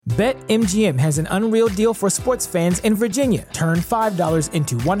BetMGM has an unreal deal for sports fans in Virginia. Turn $5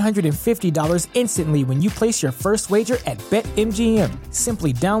 into $150 instantly when you place your first wager at BetMGM.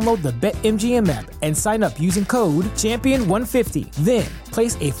 Simply download the BetMGM app and sign up using code Champion150. Then,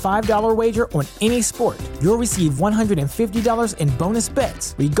 place a $5 wager on any sport. You'll receive $150 in bonus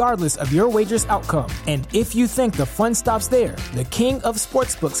bets, regardless of your wager's outcome. And if you think the fun stops there, the King of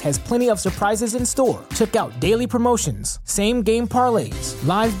Sportsbooks has plenty of surprises in store. Check out daily promotions, same-game parlays,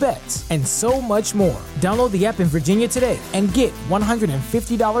 live bets, and so much more. Download the app in Virginia today and get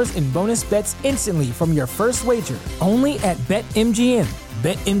 $150 in bonus bets instantly from your first wager. Only at BetMGM.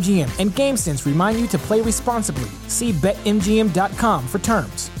 BetMGM and GameSense remind you to play responsibly. See BetMGM.com for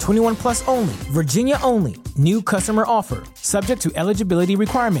terms. 21 plus only. Virginia only. New customer offer. Subject to eligibility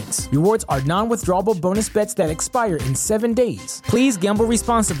requirements. Rewards are non-withdrawable bonus bets that expire in 7 days. Please gamble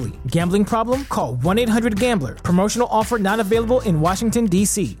responsibly. Gambling problem? Call 1-800-GAMBLER. Promotional offer not available in Washington,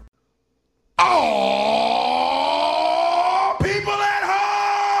 D.C. Oh, people at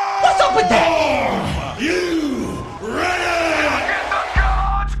home! What's up with that? You ready?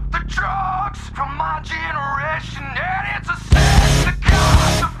 From my generation, and it's a sin, the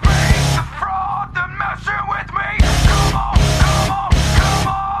cost, the fake, the fraud, the messing with me. Come on, come on, come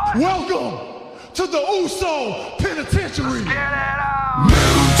on. Welcome to the Uso Penitentiary. Get it out.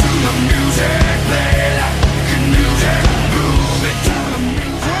 Move to the music, play like music. Move it to the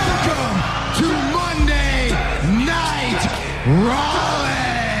music. Welcome to Monday Night Raw.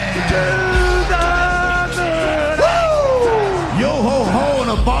 Yo ho ho and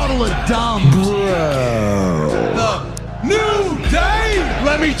a bottle of dumb. The new day.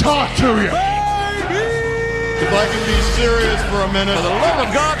 Let me talk to you. Baby. If I can be serious for a minute. For the love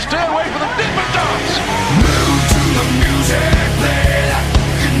of God, stay away from the Dippin' Dots. Move to the music, play like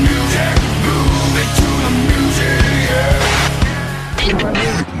music. Move it to the music,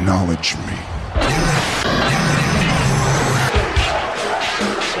 yeah. Acknowledge me.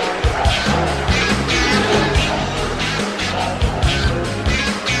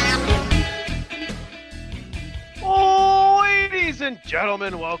 Ladies and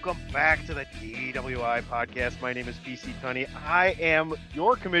gentlemen, welcome back to the DWI podcast. My name is PC Tunney. I am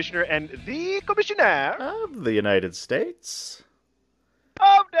your commissioner and the commissioner Of the United States.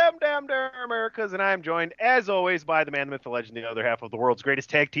 of damn Americas, and I am joined, as always, by the man, the myth, the legend, the other half of the world's greatest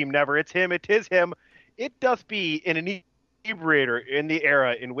tag team never. It's him, it is him. It doth be an inebriator in the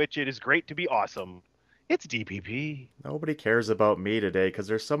era in which it is great to be awesome. It's DPP. Nobody cares about me today because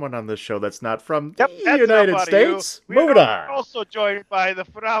there's someone on this show that's not from Yep, the that's United enough out of you. States. We Moving are on. also joined by the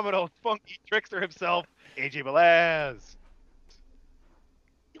phenomenal, funky trickster himself, AJ Belaz.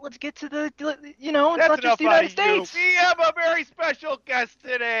 Let's get to the, you know, it's That's not just the enough out United of you. States. We have a very special guest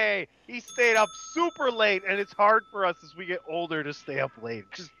today. He stayed up super late, and it's hard for us as we get older to stay up late.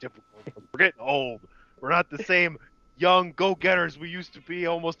 It's just difficult. We're getting old. We're not the same young go-getters we used to be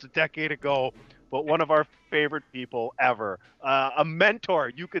almost a decade ago, but one of our favorite people ever. A mentor,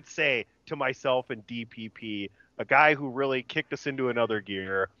 you could say, to myself and DPP, a guy who really kicked us into another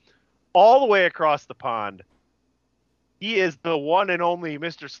gear all the way across the pond. He is the one and only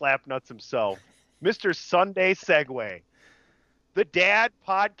Mr. Slapnuts himself, Mr. Sunday Segway, the dad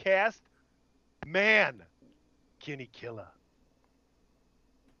podcast man, Kenny Killer.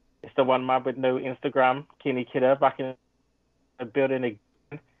 It's the one man with no Instagram, Kenny Killer, back in the building again.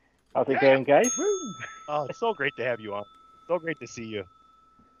 How's it going, guys? Oh, it's so great to have you on. So great to see you.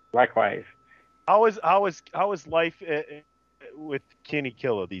 Likewise. How is life with Kenny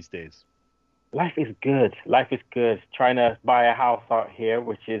Killer these days? Life is good. Life is good. Trying to buy a house out here,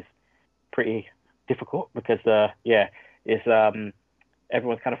 which is pretty difficult because, it's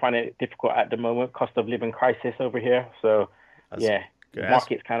everyone's kind of finding it difficult at the moment. Cost of living crisis over here. So, the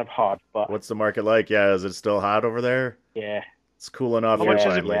market's kind of hard. But What's the market like? Yeah, is it still hot over there? yeah. It's cooling off How here much is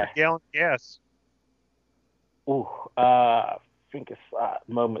it finally. per gallon of gas? I think it's at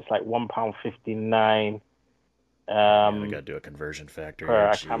the moment it's like £1.59. We gotta do a conversion factor. Per, here,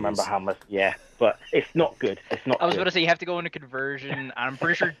 I can't remember how much. Yeah, but it's not good. It's not. I was good. going to say you have to go into conversion. I'm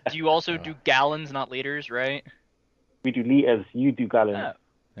pretty sure you also do gallons, not liters, right? We do liters. You do gallons. Oh.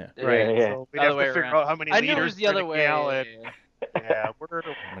 Yeah. Right. Yeah. So we'd Other have way to figure around. out how many I knew it liters was the other per way. gallon. Yeah,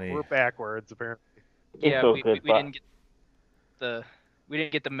 Yeah, we're backwards apparently. yeah all we good, but-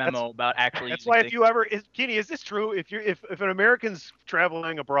 didn't get the memo about actually. That's using why if things. you ever Kenny, is this true? If an American's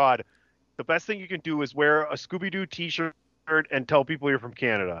traveling abroad, the best thing you can do is wear a Scooby-Doo t-shirt and tell people you're from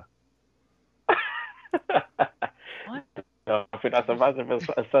Canada. No, I think that's a massive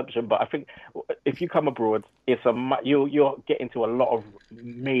assumption, but I think if you come abroad, you'll get into a lot of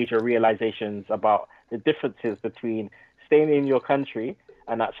major realizations about the differences between staying in your country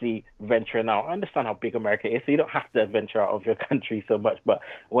and actually venturing out. I understand how big America is, so you don't have to venture out of your country so much. But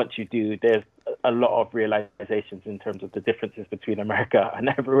once you do, there's a lot of realizations in terms of the differences between America and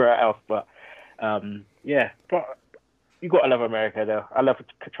everywhere else. But yeah, but you got to love America, though. I love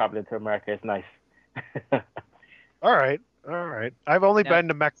traveling to America. It's nice. All right. I've only Now- been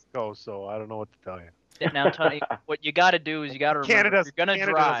to Mexico, so I don't know what to tell you. Now, Tony, what you got to do is you got to remember Canada's- if you're gonna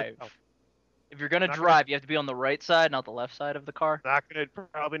Canada doesn't drive. count. If you're gonna Not drive, you have to be on the right side, not the left side of the car.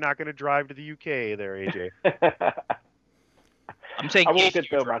 Probably not gonna drive to the UK there, AJ. I'm saying I will if get you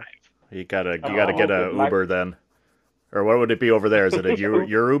there, drive. man. You gotta Oh, get a okay. Uber then, or what would it be over there? Is it a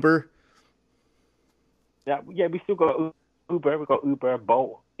your Uber? Yeah, we still got Uber. We got Uber,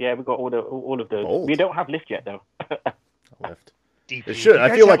 Bolt. Yeah, we got all of those. Bolt? We don't have Lyft yet, though. A Lyft. DP. It should. You I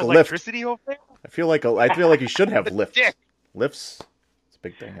guys feel have like a Lyft. electricity over there? I feel like you should have lifts. Dick. Lifts. It's a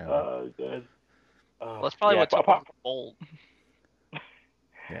big thing. Good. Well, that's probably what's but up with Bolt.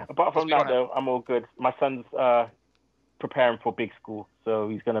 apart from We that, don't have- though, I'm all good. My son's preparing for big school, so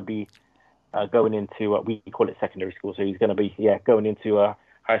he's going to be going into we call it secondary school. So he's going to be going into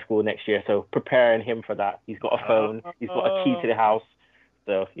high school next year. So preparing him for that. He's got a phone. He's got a key to the house.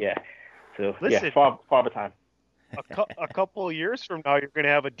 So yeah. So Listen. father time. A couple of years from now, you're gonna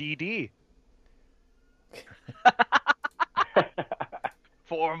have a DD.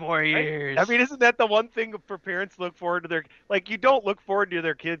 4 more years. I mean, isn't that the one thing for parents look forward to their you don't look forward to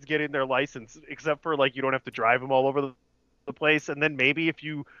their kids getting their license, except for you don't have to drive them all over the place, and then maybe if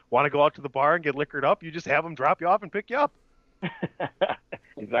you want to go out to the bar and get liquored up, you just have them drop you off and pick you up.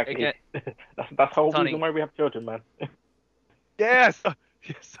 Exactly. Okay. That's the whole Tony. reason why we have children, man. Yes.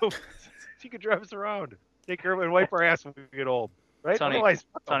 So she could drive us around, take care of it, and wipe our ass when we get old, right? Tony, Otherwise,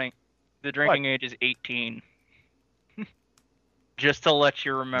 Tony, the drinking age is 18. Just to let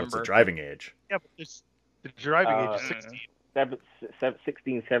you What's remember. the driving age? yeah, but the driving age is 16.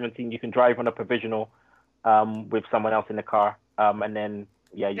 16, 17, you can drive on a provisional with someone else in the car. And then,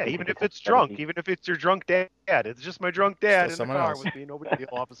 you Yeah, can even take if it it's to drunk, 17. even if it's your drunk dad. It's just my drunk dad in the someone car else. with me. No big deal,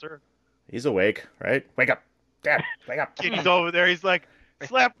 officer. He's awake, right? Wake up, Dad. Wake up. He's over there. He's like,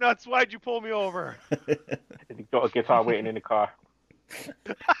 slap nuts, why'd you pull me over? He's got a guitar waiting in the car.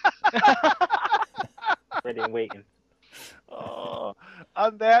 Ready and waiting. Oh,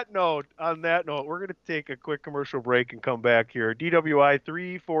 on that note, we're going to take a quick commercial break and come back here. DWI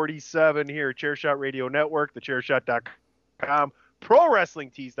 347 here at Chairshot Radio Network, thechairshot.com,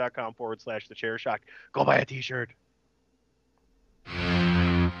 prowrestlingtees.com/thechairshot. Go buy a t-shirt.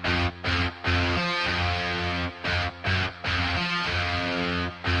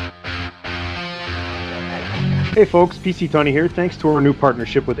 Hey folks, PC Tony here. Thanks to our new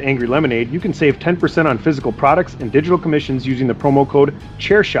partnership with Angry Lemonade, you can save 10% on physical products and digital commissions using the promo code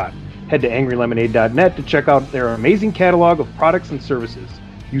ChairShot. Head to angrylemonade.net to check out their amazing catalog of products and services.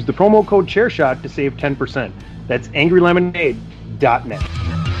 Use the promo code ChairShot to save 10%. That's angrylemonade.net.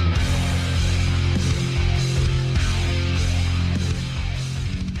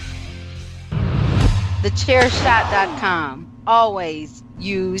 Thechairshot.com. Always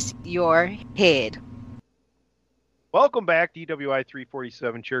use your head. Welcome back, DWI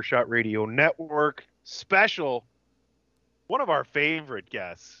 347 Chairshot Radio Network special. One of our favorite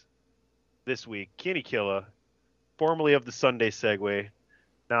guests this week, Kenny Killa, formerly of the Sunday Segway,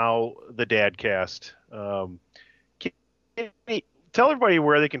 now the Dadcast. Kenny, tell everybody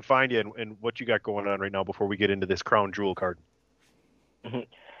where they can find you and what you got going on right now before we get into this Crown Jewel card.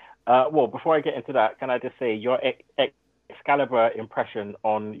 Well, before I get into that, can I just say your Excalibur impression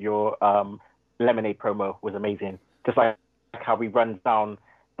on your Lemonade promo was amazing. Just like how he runs down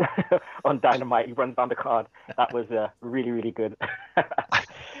on Dynamite, he runs down the card. That was really, really good.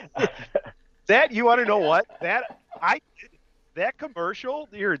 That, you want to know what? That commercial,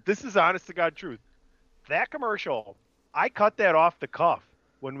 here, this is honest to God truth. That commercial, I cut that off the cuff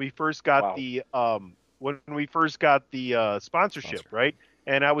when we first got the sponsorship, right?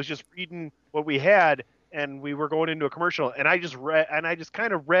 And I was just reading what we had, and we were going into a commercial, and I just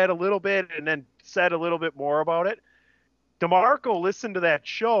kind of read a little bit and then said a little bit more about it. DeMarco listened to that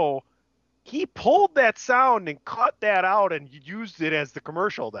show. He pulled that sound and cut that out and used it as the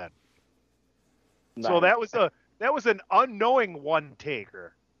commercial then. Nice. So that was an unknowing one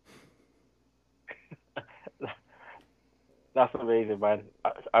taker. That's amazing, man.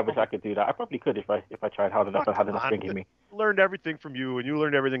 I wish I could do that. I probably could if I tried hard enough and had enough drink in me. Learned everything from you, and you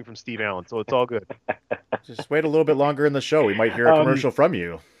learned everything from Steve Allen, so it's all good. Just wait a little bit longer in the show. We might hear a commercial from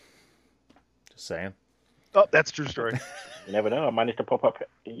you. Just saying. Oh, that's a true story. You never know. I managed to pop up,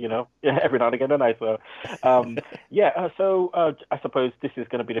 every now and again, don't I? So, I suppose this is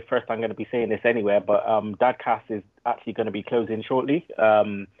going to be the first time I'm going to be saying this anywhere, but Dadcast is actually going to be closing shortly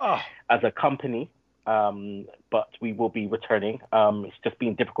as a company, but we will be returning. It's just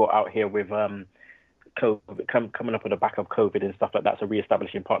been difficult out here with COVID, coming up with the back of COVID and stuff like that, so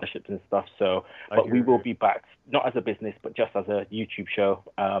re-establishing partnerships and stuff. So, but we will be back, not as a business, but just as a YouTube show.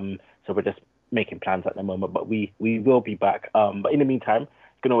 So we're just making plans at the moment, but we will be back. But in the meantime,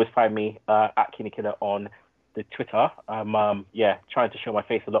 you can always find me at Kenny Killer on the Twitter. I'm trying to show my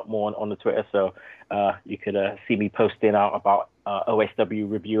face a lot more on the Twitter, so you could see me posting out about OSW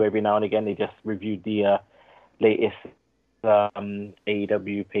review every now and again. They just reviewed the latest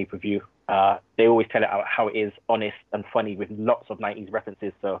AEW pay-per-view. They always tell it out how it is, honest and funny with lots of 90s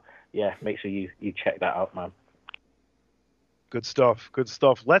references. So yeah, make sure you check that out, man. Good stuff. Good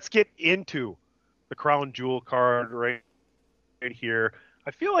stuff. Let's get into the Crown Jewel card right here.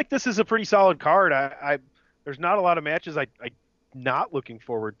 I feel like this is a pretty solid card. There's not a lot of matches I'm not looking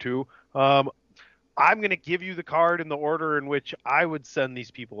forward to. I'm going to give you the card in the order in which I would send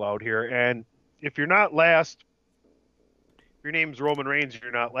these people out here. And if you're not last, if your name's Roman Reigns,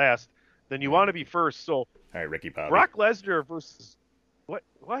 you're not last, then you want to be first. So, all right, Ricky Bobby. Brock Lesnar versus what?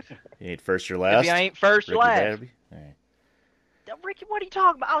 You ain't first, you're last. If you ain't first, you're last. Bobby? All right. Ricky, what are you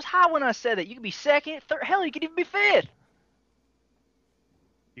talking about? I was high when I said that. You could be second, third. Hell, you could even be fifth.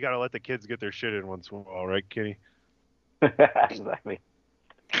 You got to let the kids get their shit in once in a while, right, Kenny? Exactly.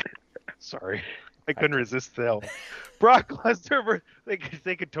 Sorry. I couldn't resist the hell. Brock Lesnar,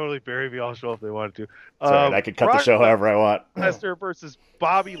 they could totally bury me. I'll show if they wanted to. Sorry, I could cut the show however I want. Lesnar versus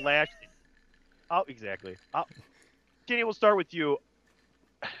Bobby Lashley. Oh, exactly. Kenny, we'll start with you.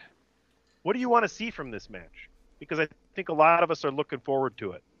 What do you want to see from this match? Because I think a lot of us are looking forward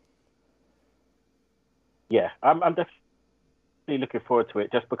to it. Yeah, I'm definitely looking forward to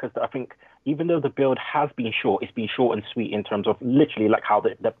it, just because I think even though the build has been short, it's been short and sweet in terms of literally like how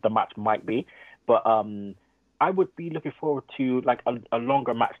the match might be. But I would be looking forward to like a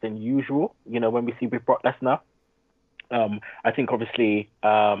longer match than usual, when we see with Brock Lesnar. I think obviously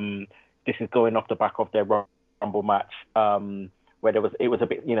this is going off the back of their Rumble match, where it was a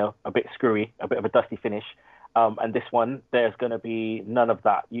bit, a bit screwy, a bit of a dusty finish. And this one, there's going to be none of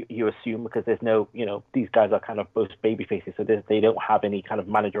that, you assume, because there's no, these guys are kind of both baby faces, so they don't have any kind of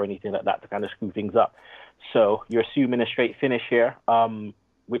manager or anything like that to kind of screw things up. So you're assuming a straight finish here,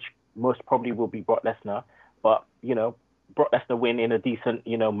 which most probably will be Brock Lesnar. But, Brock Lesnar win in a decent,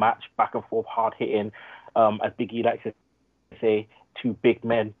 match, back and forth, hard hitting, as Big E likes to say, two big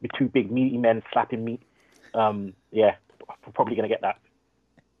meaty men slapping meat. We're probably going to get that.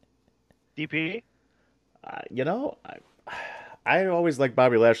 DP? I always like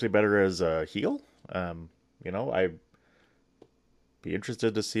Bobby Lashley better as a heel. I'd be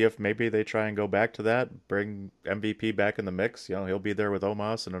interested to see if maybe they try and go back to that, bring MVP back in the mix. He'll be there with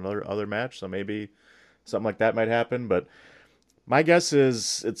Omos in another other match, so maybe something like that might happen. But my guess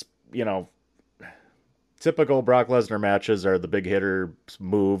is it's, typical Brock Lesnar matches are the big hitter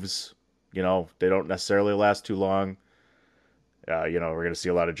moves. They don't necessarily last too long. We're going to see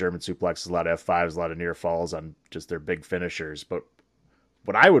a lot of German suplexes, a lot of F5s, a lot of near falls on just their big finishers. But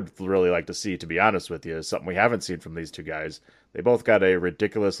what I would really like to see, to be honest with you, is something we haven't seen from these two guys. They both got a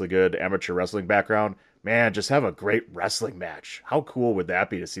ridiculously good amateur wrestling background. Man, just have a great wrestling match. How cool would that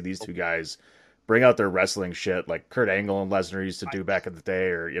be to see these two guys bring out their wrestling shit like Kurt Angle and Lesnar used to do back in the day,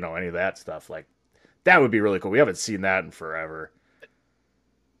 or, any of that stuff. Like, that would be really cool. We haven't seen that in forever.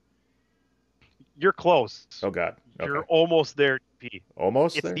 You're close. Oh, God. Okay. You're almost there, P.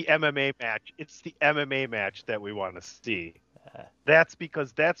 Almost It's there? the MMA match. It's the MMA match that we want to see. That's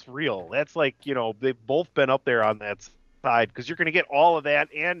because that's real. That's like, they've both been up there on that side, because you're going to get all of that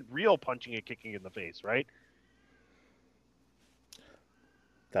and real punching and kicking in the face, right?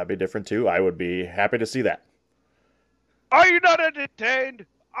 That'd be different, too. I would be happy to see that. Are you not entertained?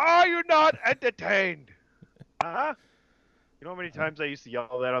 Are you not entertained? Huh? You know how many times I used to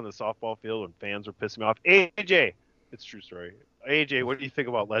yell that on the softball field when fans were pissing me off? AJ, it's a true story. AJ, what do you think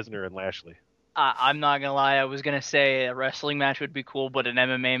about Lesnar and Lashley? I'm not going to lie. I was going to say a wrestling match would be cool, but an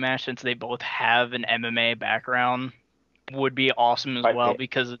MMA match, since they both have an MMA background, would be awesome as well,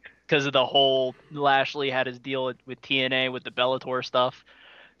 because of the whole Lashley had his deal with TNA with the Bellator stuff.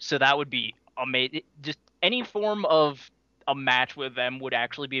 So that would be amazing. Just any form of a match with them would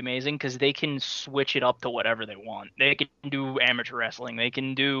actually be amazing, because they can switch it up to whatever they want. They can do amateur wrestling, they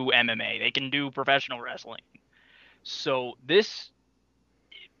can do MMA, they can do professional wrestling. So this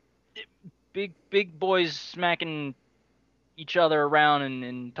big boys smacking each other around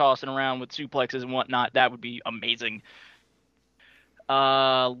and tossing around with suplexes and whatnot, that would be amazing.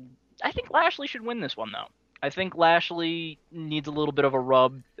 I think Lashley should win this one, though. I think Lashley needs a little bit of a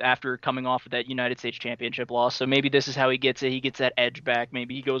rub after coming off of that United States Championship loss. So maybe this is how he gets it. He gets that edge back.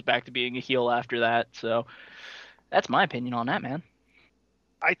 Maybe he goes back to being a heel after that. So that's my opinion on that, man.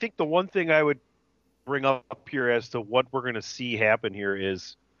 I think the one thing I would bring up here as to what we're going to see happen here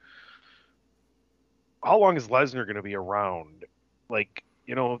is how long is Lesnar going to be around? Like,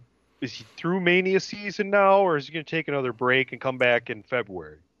 is he through Mania season now, or is he going to take another break and come back in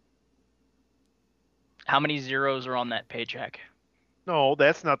February? How many zeros are on that paycheck? No,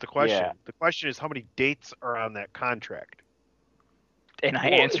 that's not the question. Yeah. The question is how many dates are on that contract. And I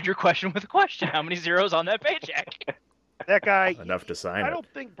answered your question with a question. How many zeros on that paycheck? That guy Enough to sign I it. don't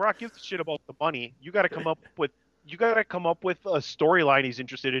think Brock gives a shit about the money. You got to come up with a storyline he's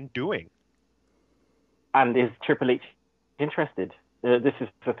interested in doing. And is Triple H interested? This is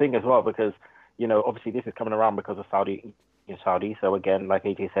the thing as well, because obviously this is coming around because of Saudi. So again, like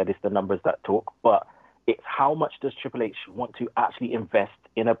AJ said, it's the numbers that talk. But it's how much does Triple H want to actually invest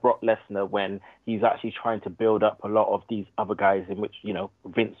in a Brock Lesnar when he's actually trying to build up a lot of these other guys in which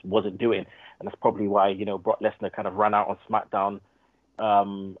Vince wasn't doing, and that's probably why Brock Lesnar kind of ran out on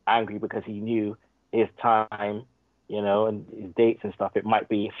SmackDown angry, because he knew his time, and his dates and stuff. It might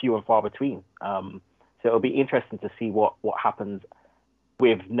be few and far between. So it'll be interesting to see what happens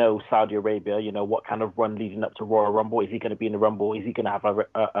with no Saudi Arabia. What kind of run leading up to Royal Rumble? Is he going to be in the Rumble? Is he going to have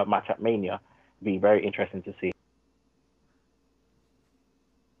a match at Mania? Be very interesting to see.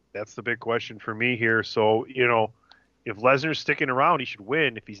 That's the big question for me here. So, if Lesnar's sticking around, he should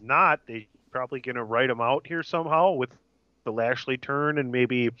win. If he's not, they probably going to write him out here somehow with the Lashley turn and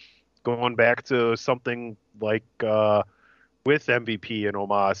maybe going back to something like with MVP and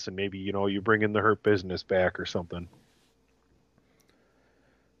Omos, and maybe, you bring in the Hurt Business back or something.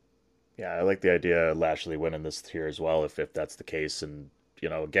 Yeah, I like the idea of Lashley winning this here as well, if that's the case. And,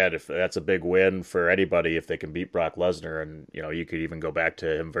 again, if that's a big win for anybody, if they can beat Brock Lesnar, and, you could even go back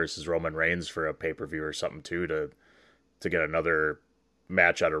to him versus Roman Reigns for a pay-per-view or something, too, to get another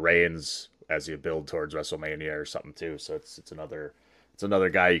match out of Reigns as you build towards WrestleMania or something, too. So it's another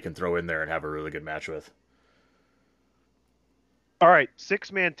guy you can throw in there and have a really good match with. All right,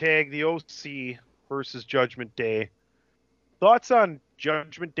 6-man tag, the OC versus Judgment Day. Thoughts on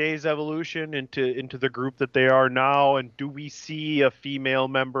Judgment Day's evolution into the group that they are now, and do we see a female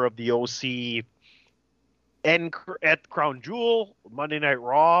member of the OC at Crown Jewel, Monday Night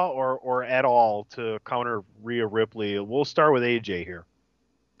Raw, or at all to counter Rhea Ripley? We'll start with AJ here.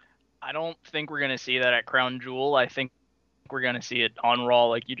 I don't think we're going to see that at Crown Jewel. I think we're going to see it on Raw,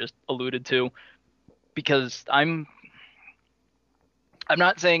 like you just alluded to, because I'm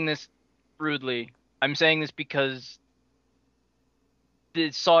not saying this rudely. I'm saying this because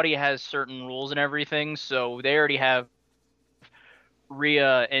Saudi has certain rules and everything, so they already have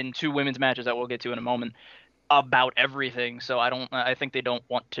Rhea in 2 women's matches that we'll get to in a moment about everything. So I think they don't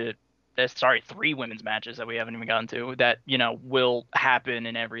want to. 3 women's matches that we haven't even gotten to that will happen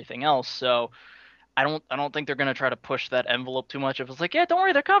and everything else. So I don't think they're gonna try to push that envelope too much. If it's like, yeah, don't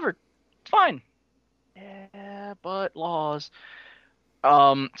worry, they're covered, it's fine. Yeah, but laws.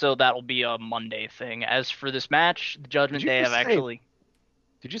 So that'll be a Monday thing. As for this match, the Judgment Day have actually.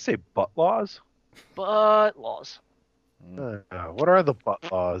 Did you say butt laws? Butt laws. What are the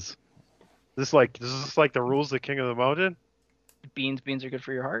butt laws? Is this like the rules of King of the Mountain? Beans are good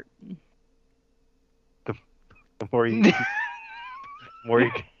for your heart. The more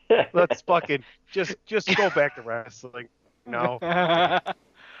you, let's fucking just go back to wrestling now.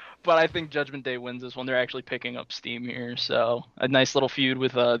 But I think Judgment Day wins this one. They're actually picking up steam here, so a nice little feud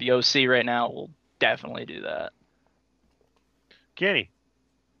with the OC right now will definitely do that. Kenny.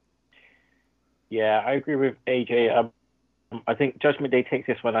 Yeah, I agree with AJ. I think Judgment Day takes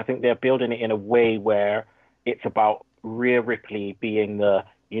this one. I think they're building it in a way where it's about Rhea Ripley being the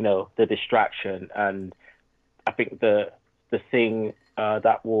distraction, and I think the thing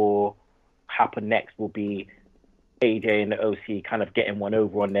that will happen next will be AJ and the OC kind of getting one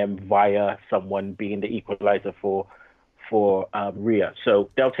over on them via someone being the equalizer for Rhea. So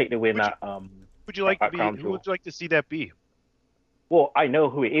they'll take the win who would you like to see that be? Well, I know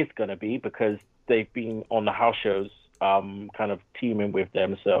who it is going to be because they've been on the house shows, kind of teaming with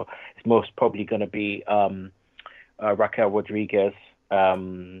them. So it's most probably going to be Raquel Rodriguez.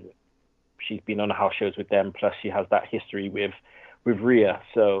 She's been on the house shows with them. Plus, she has that history with Rhea.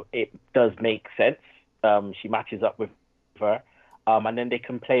 So it does make sense. She matches up with her. And then they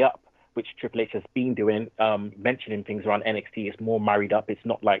can play up, which Triple H has been doing, mentioning things around NXT. It's more married up. It's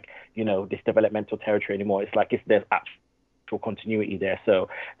not like, this developmental territory anymore. It's like if there's actual actual continuity there. So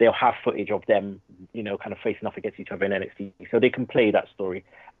they'll have footage of them, kind of facing off against each other in NXT. So they can play that story.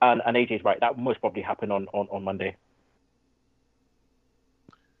 And AJ's right. That will most probably happen on Monday.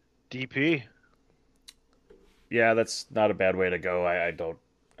 DP. Yeah, that's not a bad way to go. I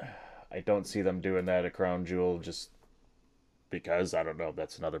don't see them doing that at Crown Jewel just because I don't know if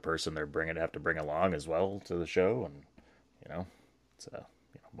that's another person they're have to bring along as well to the show, and it's a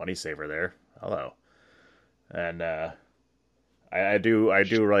money saver there. Hello, and I do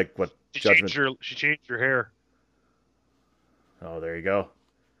like what Judgment. She changed her hair. Oh, there you go.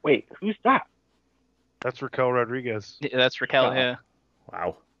 Wait, who's that? That's Raquel Rodriguez. Yeah, that's Raquel. Yeah.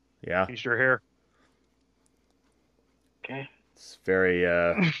 Wow. Yeah. Changed her hair. Okay. It's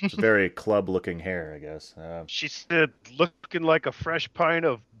very club-looking hair, I guess. She said, looking like a fresh pint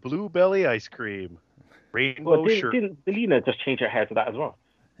of Bluebelly ice cream. Rainbow shirt. Didn't Selena just change her hair to that as well?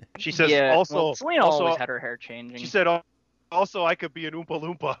 She says Selena always had her hair changing. She said, also, I could be an Oompa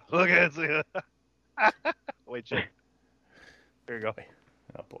Loompa. Look at it. Wait, shit. There you go.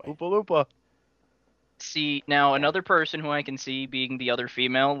 Oh, boy. Oompa Loompa. See, now another person who I can see being the other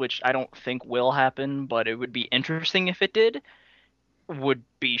female, which I don't think will happen, but it would be interesting if it did, would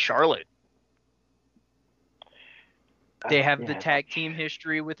be Charlotte. They have the tag team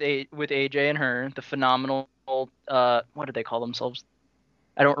history with AJ and her, the phenomenal, what did they call themselves?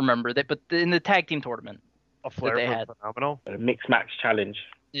 I don't remember that, but in the tag team tournament. A flair they for had. Phenomenal. A mixed match challenge.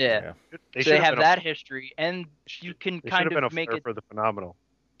 Yeah. They So they have that history, and you can kind of make it for the Phenomenal.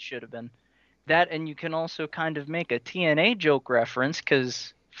 should have been that, and you can also kind of make a TNA joke reference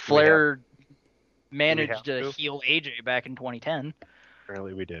because Flair managed to heal AJ back in 2010.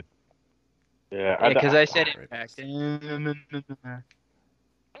 Apparently, we did. Yeah, because I said Impact.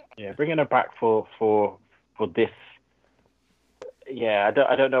 Yeah, bringing her back for this. Yeah,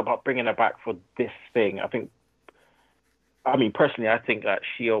 I don't know about bringing her back for this thing. I mean, personally, I think that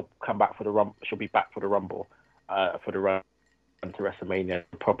she'll come back for the Rumble. She'll be back for the Rumble, for the run to WrestleMania.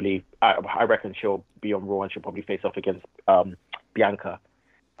 Probably, I reckon she'll be on Raw and she'll probably face off against Bianca,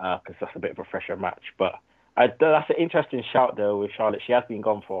 because that's a bit of a fresher match. But that's an interesting shout though with Charlotte. She has been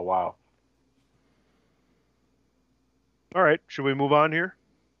gone for a while. All right, should we move on here?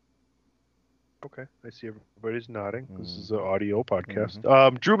 Okay, I see everybody's nodding. This is an audio podcast.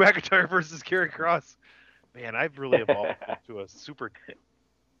 Drew McIntyre versus Karrion Kross. Man, I've really evolved into a super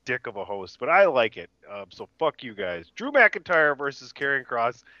dick of a host, but I like it. So fuck you guys. Drew McIntyre versus Karrion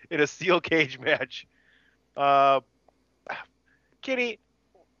Kross in a steel cage match. Kenny,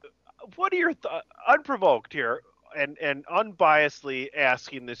 what are your unprovoked here and unbiasedly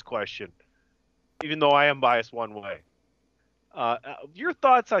asking this question, even though I am biased one way. Your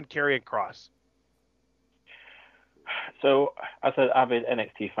thoughts on Karrion Kross? So, as an avid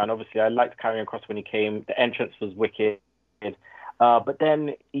NXT fan, obviously I liked Karrion Kross when he came. The entrance was wicked, but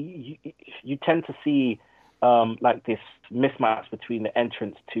then you tend to see like this mismatch between the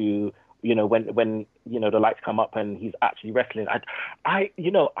entrance to when the lights come up and he's actually wrestling. I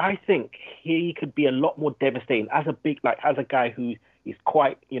think he could be a lot more devastating as a guy who is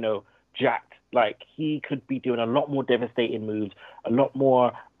quite jacked. Like, he could be doing a lot more devastating moves, a lot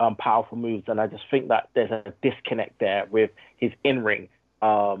more powerful moves, and I just think that there's a disconnect there with his in-ring.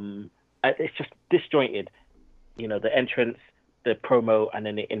 It's just disjointed. The entrance, the promo, and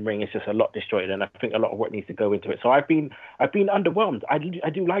then the in-ring is just a lot disjointed, and I think a lot of work needs to go into it. So I've been underwhelmed. I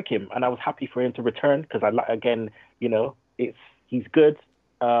do like him, and I was happy for him to return because he's good,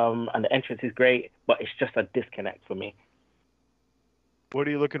 and the entrance is great, but it's just a disconnect for me. What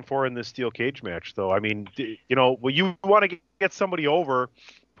are you looking for in this steel cage match, though? I mean, when you want to get somebody over,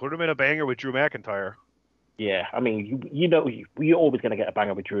 put him in a banger with Drew McIntyre. Yeah, I mean, you're always going to get a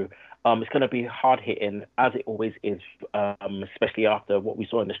banger with Drew. It's going to be hard hitting, as it always is, especially after what we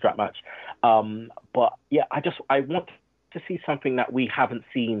saw in the strap match. But yeah, I want to see something that we haven't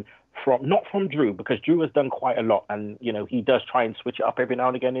seen not from Drew, because Drew has done quite a lot, and he does try and switch it up every now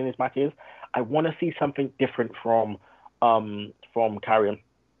and again in his matches. I want to see something different from Karrion.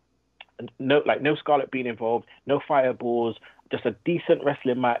 No Scarlett being involved, no fireballs, just a decent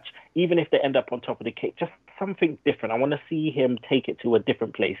wrestling match. Even if they end up on top of the cake, just something different. I want to see him take it to a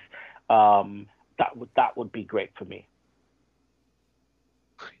different place. That would be great for me.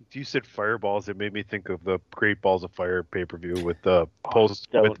 You said fireballs. It made me think of the Great Balls of Fire pay-per-view with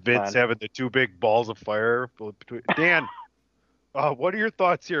with Vince having the two big balls of fire between. Dan, what are your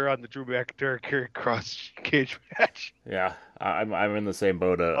thoughts here on the Drew McIntyre Karrion Kross cage match? Yeah, I'm in the same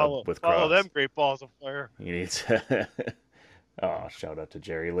boat with Kross. Follow them Great Balls of Fire. You need to. Oh, shout out to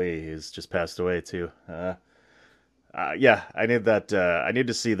Jerry Lee, who's just passed away too. Yeah, I need that. I need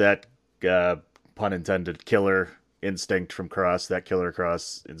to see that pun intended killer instinct from Cross, that Killer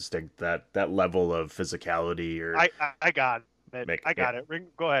Cross instinct, that level of physicality. Or I got it. I got it.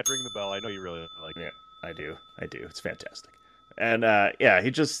 Go ahead, ring the bell. I know you really like it. Yeah, I do. It's fantastic. And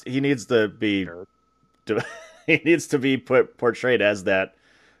he needs to be he needs to be portrayed as that,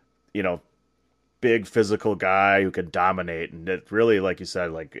 big physical guy who can dominate. And it really, like you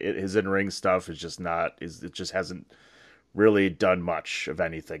said, his in-ring stuff is just not, it just hasn't really done much of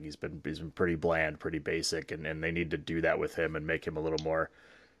anything. He's been pretty bland, pretty basic, and they need to do that with him and make him a little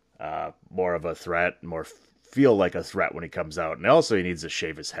more of a threat, more feel like a threat when he comes out. And also he needs to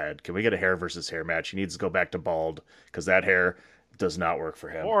shave his head. Can we get a hair versus hair match? He needs to go back to bald, because that hair does not work for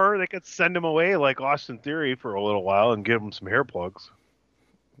him. Or they could send him away like Austin Theory for a little while and give him some hair plugs.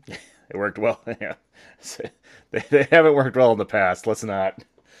 It worked well. Yeah, they haven't worked well in the past. Let's not.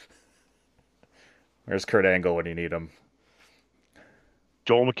 Where's Kurt Angle when you need him?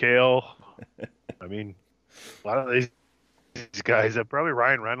 Joel McHale. I mean, a lot of these guys. Probably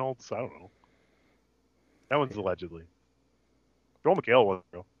Ryan Reynolds. I don't know. That one's allegedly. Joel McHale was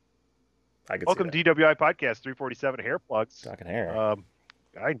real. Welcome to DWI Podcast 347 Hair Plugs. Talking hair.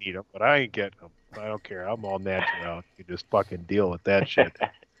 I need them, but I ain't getting them. I don't care. I'm all natural now. You just fucking deal with that shit.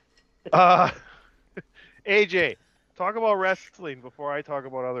 AJ, talk about wrestling before I talk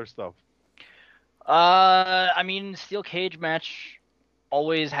about other stuff. I mean, steel cage match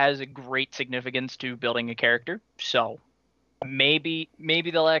always has a great significance to building a character. So maybe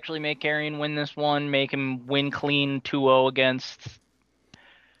they'll actually make Karrion win this one, make him win clean 2-0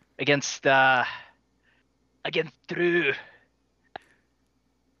 against Drew.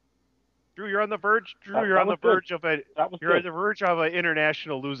 Drew, you're on the verge. You're on the verge of an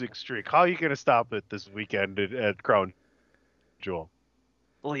international losing streak. How are you going to stop it this weekend at Crown Jewel?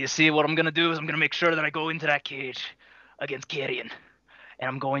 Well, you see, what I'm going to do is I'm going to make sure that I go into that cage against Karrion, and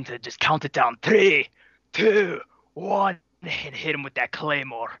I'm going to just count it down 3, 2, 1, and hit him with that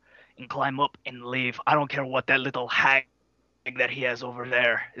Claymore and climb up and leave. I don't care what that little hag that he has over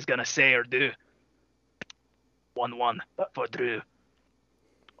there is going to say or do. 1-1 for Drew.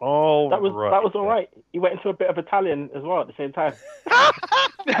 Oh, that was all right. He went into a bit of Italian as well at the same time.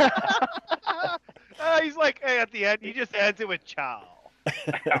 He's like, hey, at the end, he just ends it with ciao.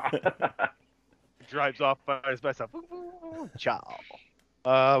 Drives off by his best. Ciao.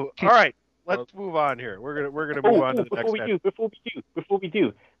 All right, let's move on here. We're gonna move on to the next match. Before we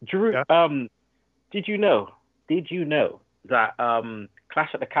do, Drew. Yeah? Did you know that Clash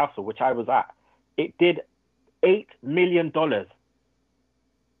at the Castle, which I was at, it did $8 million.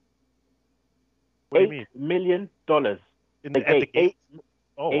 What do you mean? $8 million. At the gate?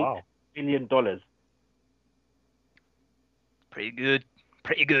 Wow. $8 million. Pretty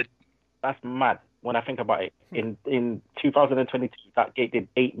good. That's mad when I think about it. In 2022, that gate did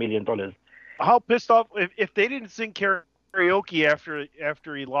 $8 million. How pissed off if they didn't sing karaoke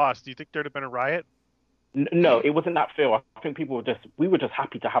after he lost? Do you think there'd have been a riot? No, it wasn't that feel. I think we were just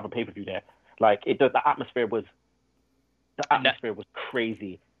happy to have a pay-per-view there. Like the atmosphere was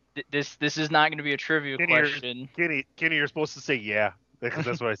crazy. This is not going to be a trivia question. Kenny, you're supposed to say yeah, because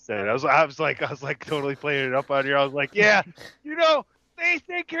that's what I said. I was like totally playing it up on here. I was like, yeah, they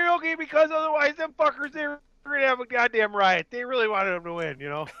say karaoke because otherwise them fuckers they're gonna have a goddamn riot. They really wanted them to win,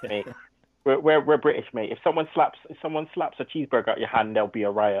 Mate, we're British, mate. If someone slaps a cheeseburger out your hand, there'll be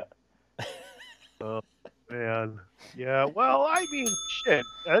a riot. Oh man, yeah. Well, I mean, shit.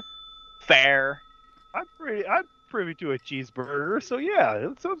 That's fair. I'm privy to a cheeseburger, so yeah,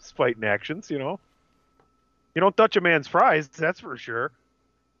 it's those fighting actions, You don't touch a man's fries, that's for sure.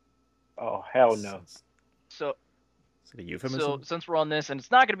 Oh hell no. So a euphemism? So since we're on this, and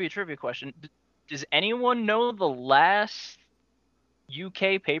it's not going to be a trivia question, does anyone know the last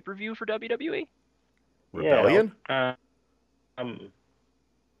UK pay-per-view for WWE? Rebellion? Yeah,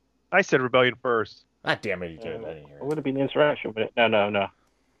 I said Rebellion first. Ah, damn it, you did. I didn't hear it. It would have been Insurrection, but no.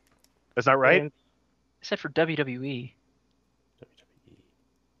 Is that right? I said for WWE.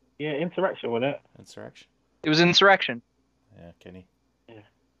 Yeah, Insurrection, wasn't it? Insurrection? It was Insurrection. Yeah, Kenny. Yeah.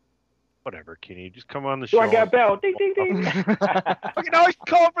 Whatever, Kenny. Just come on the show. Do I get a bell? Ding, ding, ding. Okay, now he's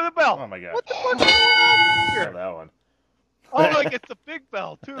calling for the bell. Oh, my God. What the fuck is going on here? That one. Oh, like it's a big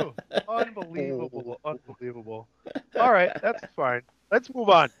bell, too. Unbelievable. All right, that's fine. Let's move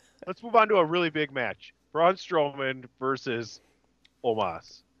on. Let's move on to a really big match. Braun Strowman versus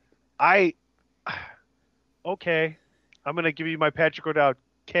Omos. Okay. I'm going to give you my Patrick O'Dowd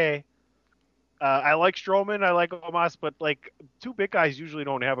K. I like Strowman. I like Omos, but two big guys usually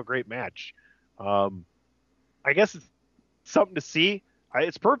don't have a great match. I guess it's something to see.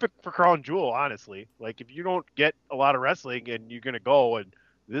 It's perfect for Crown Jewel, honestly. If you don't get a lot of wrestling and you're going to go, and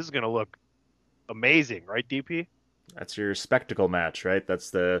this is going to look amazing, right, DP? That's your spectacle match, right? That's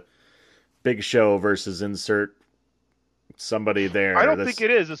the Big Show versus insert somebody there. I don't think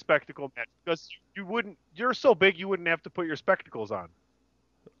it is a spectacle match because you wouldn't. You're so big, you wouldn't have to put your spectacles on.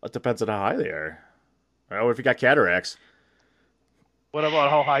 It depends on how high they are. Or if you got cataracts. What about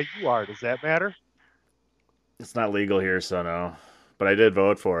how high you are? Does that matter? It's not legal here, so no. But I did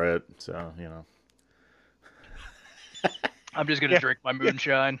vote for it, so, you know. I'm just going to drink my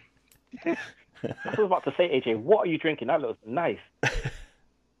moonshine. I was about to say, AJ, what are you drinking? That looks nice.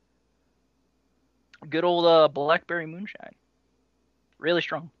 Good old blackberry moonshine. Really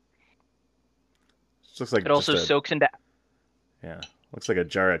strong. It looks like it also soaks into... Yeah. Looks like a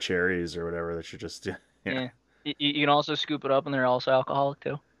jar of cherries or whatever that you just... Yeah. You can also scoop it up, and they're also alcoholic,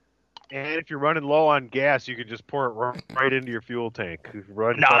 too. And if you're running low on gas, you can just pour it right into your fuel tank.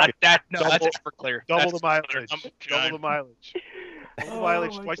 That's for clear. Double the mileage. Double the mileage. Double the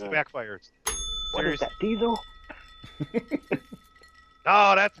mileage, twice the backfires. What is that, diesel?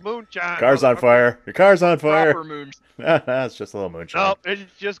 No, that's moonshine. Car's on fire. Your car's on fire. Proper moonshine. That's just a little moonshine. Nope,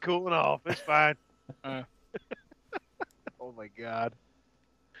 it's just cooling off. It's fine. Oh my God.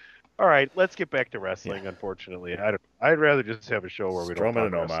 All right, let's get back to wrestling. Yeah. Unfortunately, I'd rather just have a show where we don't talk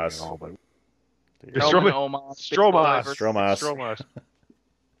about wrestling at all. But Stromos.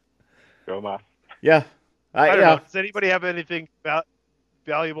 Yeah. I don't know. Does anybody have anything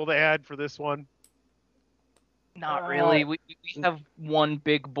valuable to add for this one? Not really. We have one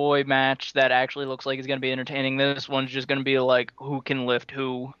big boy match that actually looks like it's going to be entertaining. This one's just going to be like who can lift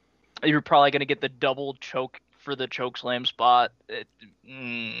who. You're probably going to get the double choke for the choke slam spot.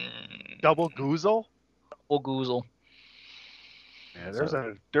 Double goozle? Double goozle. Yeah,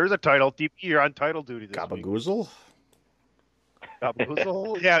 there's a title. DP, you're on title duty this week. Gabagoozle?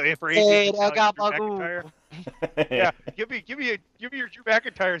 Gabagoozle? Yeah, for AJ McIntyre. Yeah, give me your Drew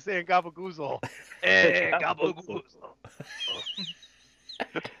McIntyre saying Gabagoozle. Hey, Gabagoozle.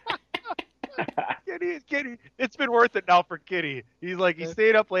 Kitty, it's been worth it now for Kitty. He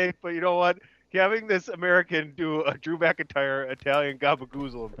stayed up late, but you know what? Having this American do a Drew McIntyre Italian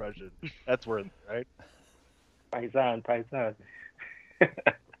Gabagoozle impression, that's worth it, right? Paisan. Yeah.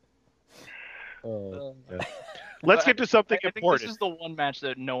 Let's get to something important. This is the one match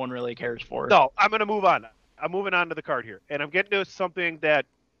that no one really cares for. No, I'm going to move on. I'm moving on to the card here. And I'm getting to something that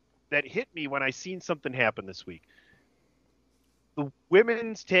hit me when I seen something happen this week. The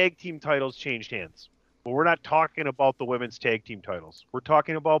women's tag team titles changed hands. But we're not talking about the women's tag team titles. We're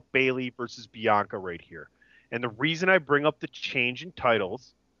talking about Bayley versus Bianca right here. And the reason I bring up the change in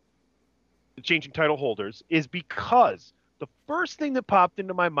titles, the change in title holders, is because the first thing that popped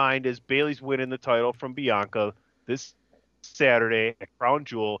into my mind is Bayley's winning the title from Bianca this Saturday at Crown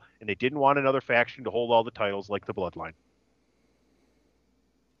Jewel, and they didn't want another faction to hold all the titles like the Bloodline.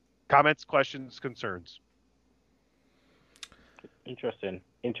 Comments, questions, concerns? Interesting.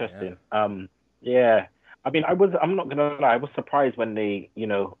 Yeah. I mean, I'm not gonna lie. I was surprised when they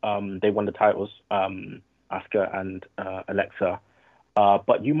won the titles, Asuka and Alexa.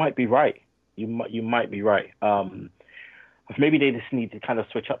 But you might be right. You might be right. Maybe they just need to kind of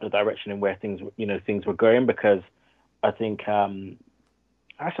switch up the direction and where things were going, because I think I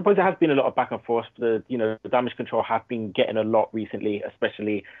suppose there has been a lot of back and forth. The Damage Control have been getting a lot recently,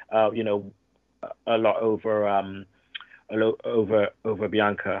 especially a lot over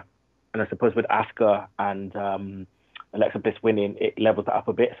Bianca. And I suppose with Asuka and Alexa Bliss winning, it levels that up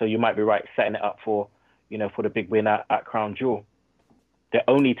a bit. So you might be right, setting it up for the big win at Crown Jewel. The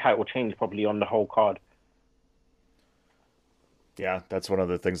only title change probably on the whole card. Yeah, that's one of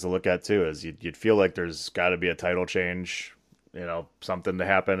the things to look at too. Is you'd feel like there's got to be a title change, something to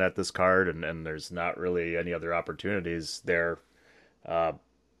happen at this card, and there's not really any other opportunities there,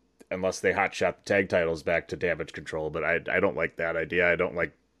 unless they hotshot the tag titles back to Damage Control. But I don't like that idea. I don't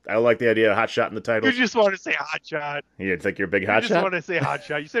like the idea of hot shot in the title. You just want to say hot shot. You think you're a big hot shot? You just want to say hot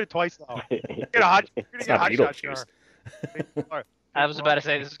shot. You said it twice now. You're going to get a hot shot. I was about to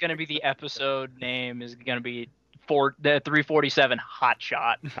say, this is going to be the episode name is going to be the 347 Hot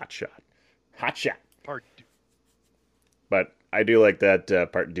Shot. Hot shot. Part 2. But I do like that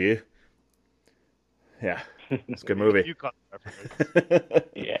part D. Yeah. It's a good movie. You caught that.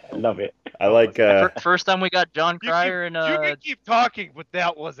 Yeah, I love it. I like... First time we got John Cryer and... You can keep talking, but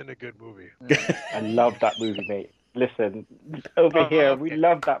that wasn't a good movie. I love that movie, mate. Listen, over here, okay. We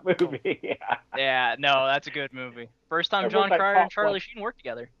love that movie. Yeah, no, that's a good movie. First time John Cryer and Charlie Sheen worked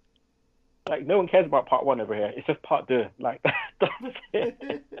together. Like, no one cares about part 1 over here. It's just part 2. Like, that was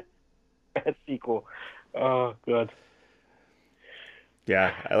it. Best sequel. Oh, God.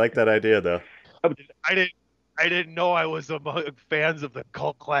 Yeah, I like that idea, though. I I didn't know I was among fans of the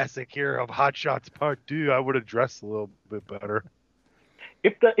cult classic here of Hot Shots Part 2. I would have dressed a little bit better.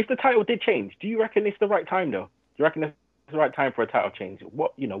 If the title did change, do you reckon it's the right time though? Do you reckon it's the right time for a title change?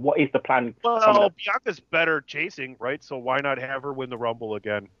 What is the plan? Well, Bianca's better chasing, right? So why not have her win the Rumble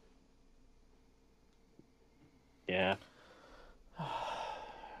again? Yeah.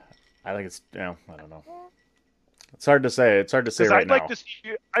 I think it's I don't know. It's hard to say. It's hard to say right now.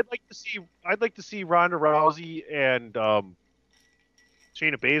 I'd like to see Ronda Rousey and Shayna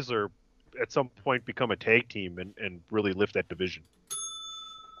Baszler at some point become a tag team and really lift that division.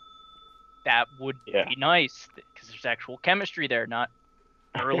 That would be nice because there's actual chemistry there, not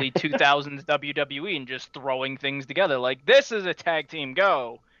early 2000s WWE and just throwing things together like this is a tag team.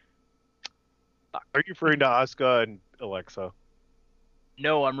 Go. Are you referring to Asuka and Alexa?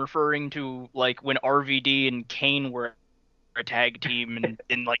 No, I'm referring to like when RVD and Kane were a tag team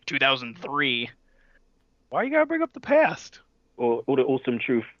in like 2003. Why you gotta bring up the past? Or the Awesome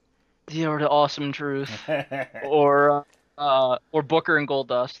Truth. Yeah, or the Awesome Truth. or Booker and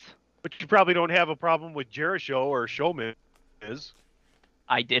Goldust. But you probably don't have a problem with Jericho or Showman is.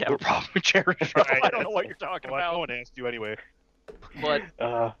 I did have a problem with Jericho. I don't know what you're talking about. No one asked you anyway. But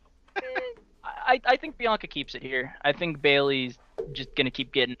I think Bianca keeps it here. I think Bayley's just gonna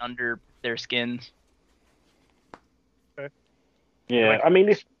keep getting under their skins. Okay. Yeah, I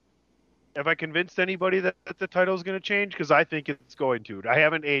mean, have I convinced anybody that the title's going to change? Because I think it's going to. I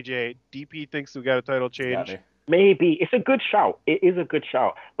haven't. AJ DP thinks we got a title change. Maybe it's a good shout. It is a good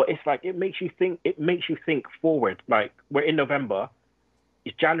shout, but it's like it makes you think. It makes you think forward. Like we're in November.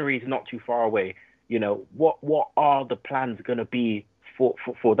 January is not too far away. You know what are the plans going to be for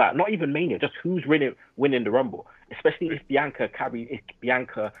that? Not even Mania. Just who's winning the Rumble. Especially if Bianca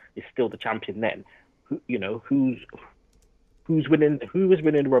is still the champion. Then who's winning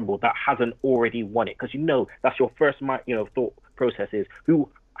the Rumble that hasn't already won it? Because that's your first thought process is who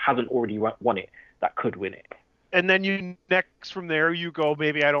hasn't already won it that could win it. And then you next from there you go,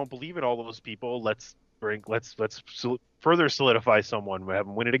 maybe I don't believe in all those people. Let's further solidify someone. We have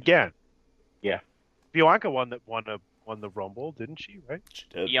them win it again. Yeah. Bianca won the Rumble, didn't she? Right? She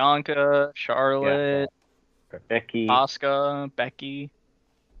did. Bianca, Charlotte, Becky, Asuka, Becky.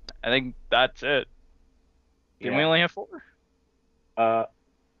 I think that's it. Didn't we only have 4? No,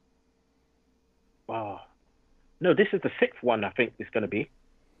 this is the 6th one. I think it's going to be.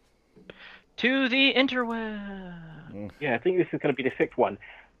 To the interweb. Yeah, I think this is going to be the 6th one.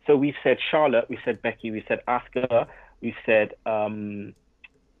 So we've said Charlotte, we said Becky, we said Asuka, we said. I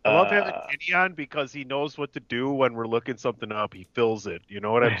love having Kenny on because he knows what to do when we're looking something up. He fills it. You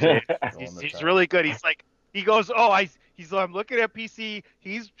know what I'm saying? he's really good. He's like, he goes, I'm looking at PC.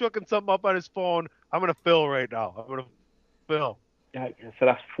 He's looking something up on his phone. I'm gonna fill right now. I'm gonna fill. Yeah, so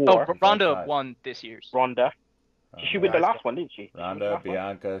that's 4. Oh, Ronda won this year's. Ronda. She won the last one, didn't she? Ronda,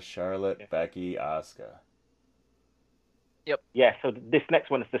 Bianca, Charlotte, Becky, Asuka. Yep. Yeah, so this next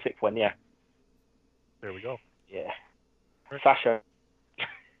one is the 6th one, yeah. There we go. Yeah. Sasha.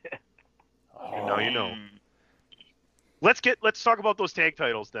 You know. Let's talk about those tag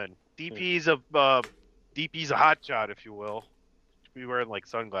titles then. DP's a hot shot, if you will. Should be wearing like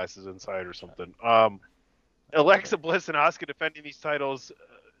sunglasses inside or something. Alexa Bliss and Asuka defending these titles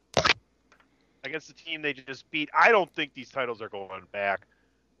against the team they just beat. I don't think these titles are going back.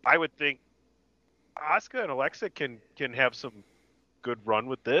 I would think Asuka and Alexa can have some good run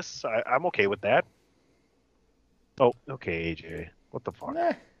with this. I'm okay with that. Oh, okay, AJ. What the fuck?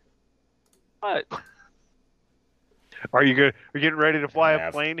 What? Are you good? Are you getting ready to fly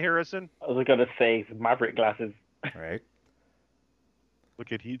a plane, Harrison? I was gonna say Maverick glasses. Right.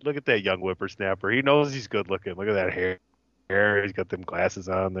 Look at that young whippersnapper. He knows he's good looking. Look at that hair. He's got them glasses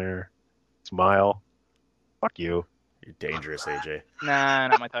on there. Smile. Fuck you. You're dangerous, AJ. Nah,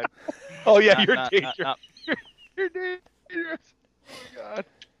 not my type. Oh yeah, you're dangerous. You're dangerous. Oh my god.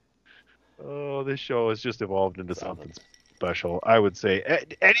 Oh, this show has just evolved into something special. I would say.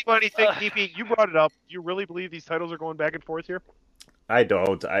 Anybody think, DP? You brought it up. Do you really believe these titles are going back and forth here? I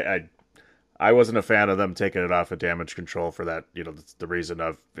don't. I wasn't a fan of them taking it off of Damage Control for that. That's the reason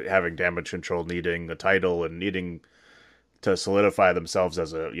of having Damage Control needing a title and needing to solidify themselves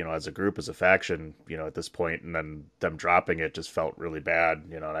as a group, as a faction, at this point, and then them dropping it just felt really bad.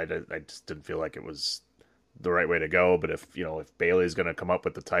 And I just didn't feel like it was the right way to go. But if Bayley's going to come up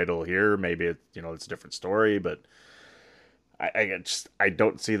with the title here, maybe it's a different story. But I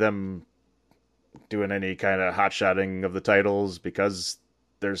don't see them doing any kind of hot-shotting of the titles because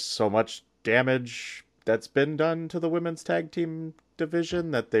there's so much damage that's been done to the women's tag team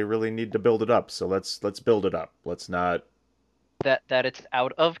division that they really need to build it up. So let's build it up. Let's not that it's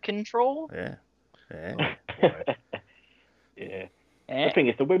out of control. Yeah. Eh. Yeah. Eh? The thing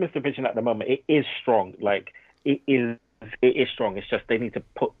is, the women's division at the moment, it is strong. Like it is strong. It's just they need to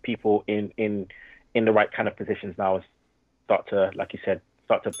put people in the right kind of positions now and start to, like you said,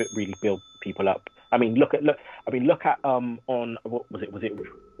 really build people up. I mean, look at on what was it?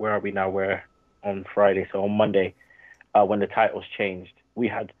 Where are we now? We're on Friday, so on Monday, when the titles changed, we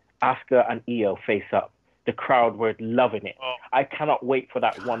had Asuka and Io face up. The crowd were loving it. Oh. I cannot wait for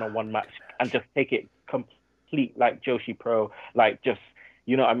that one-on-one match and just take it complete like Joshi Pro, like just,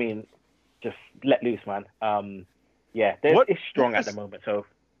 you know what I mean, just let loose, man. Yeah, it's strong at the moment. So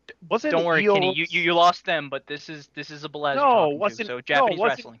Don't worry, Io... Kenny. You lost them, but this is a Belaz so Japanese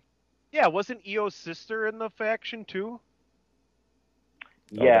wrestling. Yeah, wasn't Io's sister in the faction too?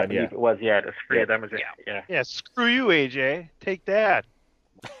 Yeah, I believe it was. Yeah, there's three of them. Yeah, screw you, AJ. Take that,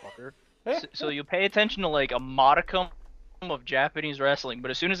 motherfucker. So you pay attention to like a modicum of Japanese wrestling, but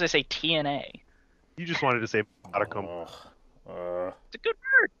as soon as I say TNA, You just wanted to say modicum. it's a good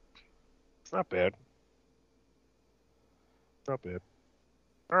word. It's not bad. Not bad.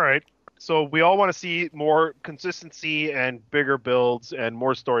 All right. So we all want to see more consistency and bigger builds and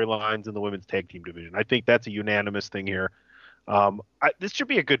more storylines in the women's tag team division. I think that's a unanimous thing here. This should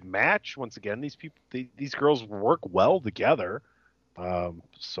be a good match. Once again, these girls work well together.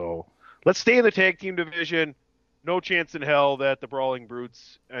 So let's stay in the tag team division. No chance in hell that the Brawling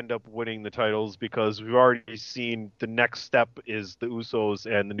Brutes end up winning the titles because we've already seen the next step is the Usos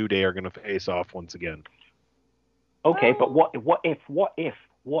and the New Day are going to face off once again. Okay, but what if the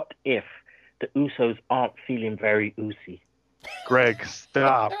Usos aren't feeling very Usy? Greg,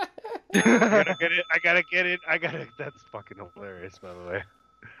 stop. I gotta get it. That's fucking hilarious, by the way.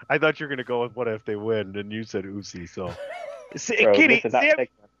 I thought you were gonna go with what if they win, and you said Usi. So, Kitty,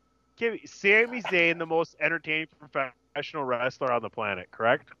 Sami Zayn, the most entertaining professional wrestler on the planet,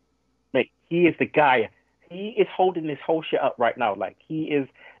 correct? Mate, he is the guy. He is holding this whole shit up right now. Like, he is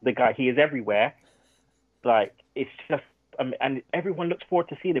the guy. He is everywhere. Like, it's just, and everyone looks forward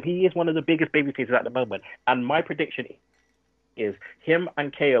to seeing him. He is one of the biggest babyfaces at the moment. And my prediction is him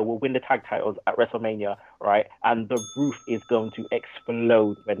and KO will win the tag titles at WrestleMania, right? And the roof is going to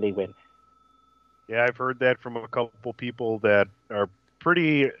explode when they win. Yeah, I've heard that from a couple people that are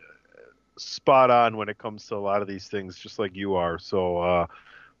pretty spot on when it comes to a lot of these things, just like you are. So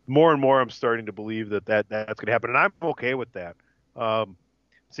more and more I'm starting to believe that's going to happen, and I'm okay with that.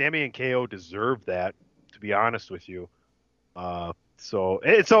 Sammy and KO deserve that, to be honest with you. So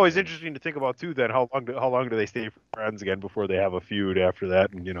it's always interesting to think about too. Then how long do they stay friends again before they have a feud after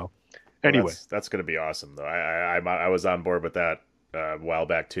that? And anyway, well, that's going to be awesome though. I was on board with that a while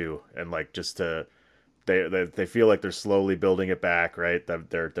back too, and like just to they feel like they're slowly building it back, right?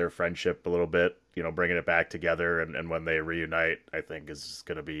 Their friendship a little bit, bringing it back together, and when they reunite, I think is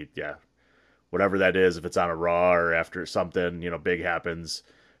going to be whatever that is. If it's on a Raw or after something big happens.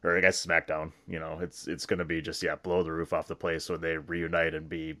 Or I guess SmackDown, it's going to be just, blow the roof off the place when they reunite and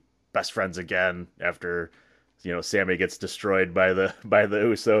be best friends again after, Sammy gets destroyed by the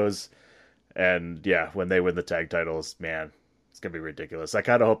Usos. And when they win the tag titles, man, it's going to be ridiculous. I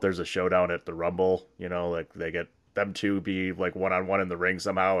kind of hope there's a showdown at the Rumble, like they get them two be like one-on-one in the ring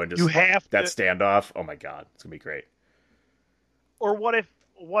somehow and just that standoff. Oh my God, it's going to be great. Or what if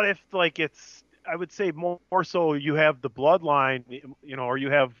like it's, I would say more so you have the bloodline, or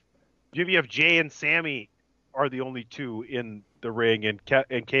you have Jay and Sammy are the only two in the ring, and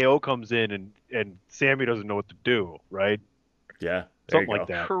KO comes in and Sammy doesn't know what to do, right? Yeah, something like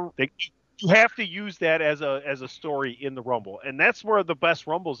that. You have to use that as a story in the Rumble, and that's where the best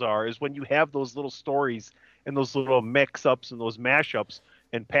Rumbles are. Is when you have those little stories and those little mix-ups and those mashups,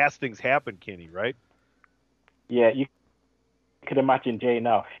 and past things happen, Kenny, right? Yeah, you could imagine Jay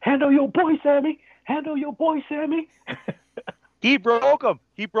now. Handle your boy, Sammy. Handle your boy, Sammy. He broke him.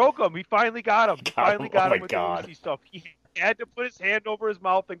 He finally got him. With God. the Lucy stuff. He had to put his hand over his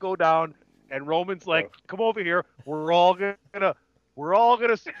mouth and go down. And Roman's like, "Come over here. We're all gonna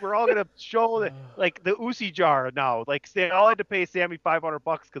show the the Usi jar now. Like they all had to pay Sammy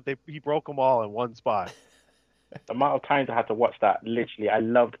 $500 because he broke them all in one spot." The amount of times I had to watch that, literally, I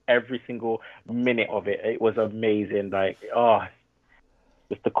loved every single minute of it. It was amazing. Like,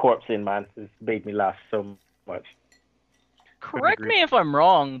 just the corpse in, man. It made me laugh so much. Correct me if I'm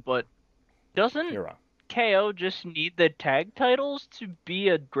wrong, but doesn't You're wrong. KO just need the tag titles to be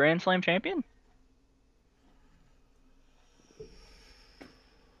a Grand Slam champion?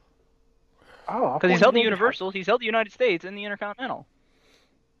 Oh, because he's held the Universal, he's held the United States, and the Intercontinental.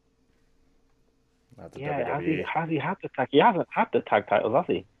 Has he had the tag? He hasn't had the tag titles, has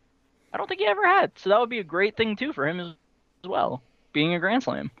he? I don't think he ever had. So that would be a great thing too for him as well, being a Grand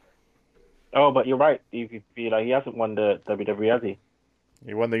Slam. Oh, but you're right. You feel like he hasn't won the WWE, has he?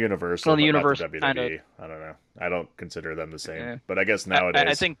 He won the Universal, Well, the but Universal not the WWE. kinda- I don't know. I don't consider them the same. Yeah. But I guess nowadays,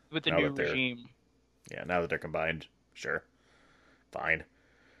 I think with the now new that they're- regime, yeah, now that they're combined, sure, fine.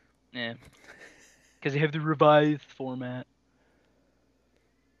 yeah, because they have the revised format.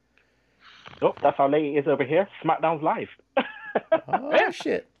 Oh, that's how late it is over here. SmackDown's live. Oh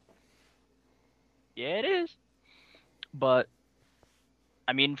shit! Yeah, it is. But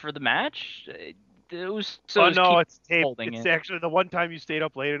I mean, for the match, those Oh no, it's taped. holding It's it. actually the one time you stayed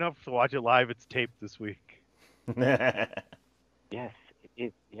up late enough to watch it live. It's taped this week. Yes, it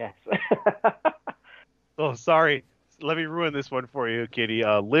is. Yes. Oh, sorry. Let me ruin this one for you, Kitty.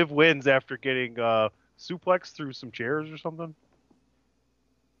 Liv wins after getting suplexed through some chairs or something.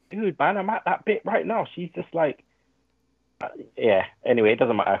 Dude, man, I'm at that bit right now. She's just like, yeah. Anyway, it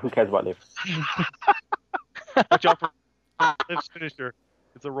doesn't matter. Who cares about Liv? Watch out for Liv's finisher.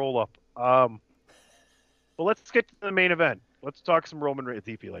 It's a roll up. Well, let's get to the main event. Let's talk some Roman Reigns.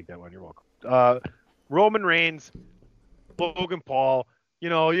 If you like that one, you're welcome. Roman Reigns, Logan Paul. You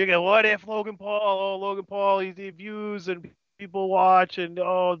know, you get what if Logan Paul, he's views and people watch and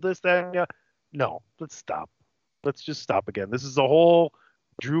this, that, and yeah. No, let's stop. Let's just stop again. This is the whole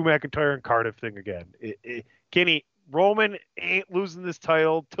Drew McIntyre and Cardiff thing again. Kenny, Roman ain't losing this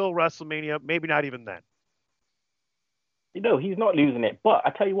title till WrestleMania, maybe not even then. You know, he's not losing it. But I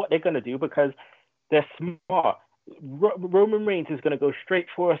tell you what they're going to do because they're smart. Roman Reigns is going to go straight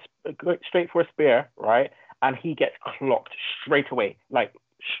for a spear, right? And he gets clocked straight away, like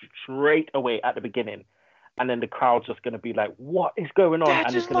straight away at the beginning. And then the crowd's just going to be like, what is going on? That's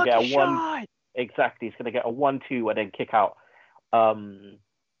and he's his going to get a lucky one. shot! Exactly. He's going to get a 1-2 and then kick out. And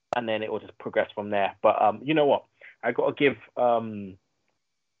then it will just progress from there. But you know what? I've got to give Logan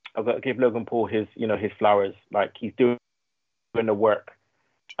Paul his flowers. Like, he's doing the work.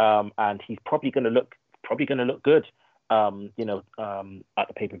 And he's probably going to look good, at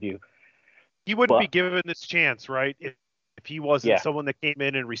the pay-per-view. He wouldn't be given this chance, right? If he wasn't Yeah. someone that came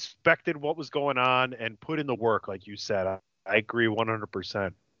in and respected what was going on and put in the work, like you said. I agree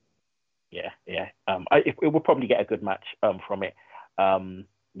 100%. Yeah. It will probably get a good match from it.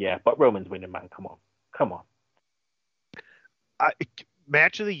 But Roman's winning, man. Come on.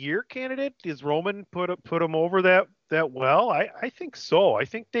 Match of the year candidate? Is Roman put him over that well? I think so. I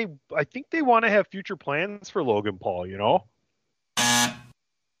think they want to have future plans for Logan Paul, you know?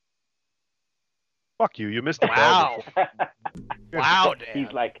 Fuck you. You missed a Wow. Wow, Dan.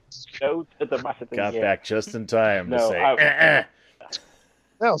 He's like, go to the match of the Got year. back just in time to No, say.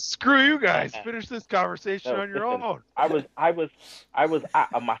 Well, screw you guys. Finish this conversation on your listen, own. I was at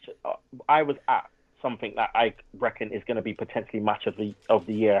a match. I was at something that I reckon is going to be potentially match of the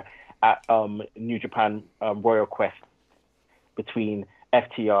year at New Japan Royal Quest between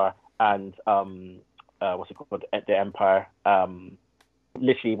FTR and what's it called, the Empire.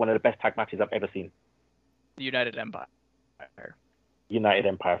 Literally one of the best tag matches I've ever seen. The United Empire. United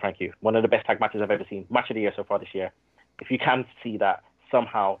Empire, thank you. One of the best tag matches I've ever seen. Match of the year so far this year. If you can see that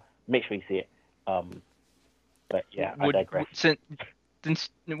somehow, make sure you see it. But yeah, I digress.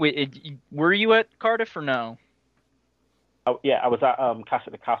 Were you at Cardiff or no? Oh, yeah, I was at Clash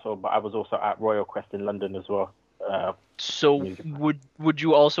at the Castle, but I was also at Royal Quest in London as well. So would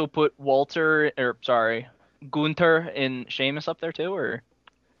you also put Gunther and Sheamus up there too, or?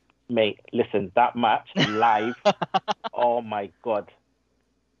 Mate, listen, that match live, oh my God.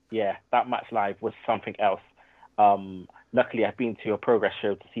 Yeah, that match live was something else. Luckily, I've been to a Progress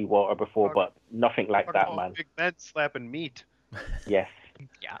show to see Walter before, but nothing like that, man. Big men slapping meat. Yes.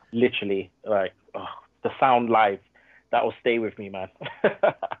 Yeah. Literally, like, the sound live, that will stay with me, man.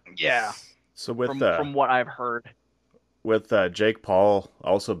 Yeah. So with from what I've heard, with Jake Paul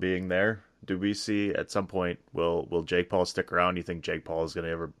also being there, do we see at some point will Jake Paul stick around? Do you think Jake Paul is going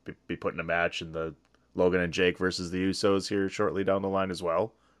to ever be put in a match in the Logan and Jake versus the Usos here shortly down the line as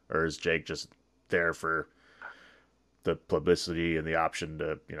well, or is Jake just there for the publicity and the option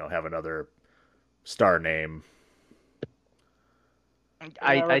to have another star name?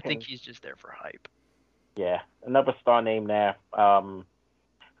 I think he's just there for hype. Yeah, another star name there.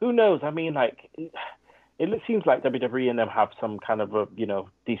 Who knows? I mean, like, it seems like WWE and them have some kind of a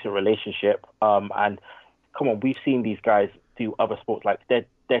decent relationship. And come on, we've seen these guys do other sports. Like, they're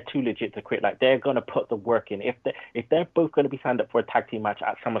too legit to quit. Like, they're gonna put the work in. If they're both gonna be signed up for a tag team match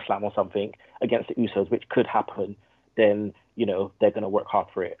at SummerSlam or something against the Usos, which could happen, then they're gonna work hard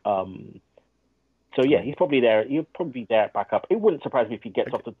for it. So yeah, he's probably there. He'll probably be there at backup. It wouldn't surprise me if he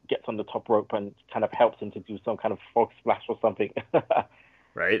gets on the top rope and kind of helps him to do some kind of frog splash or something.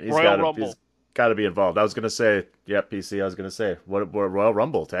 Right? He's Rumble. got to be involved. I was gonna say, yeah, PC. I was gonna say, what Royal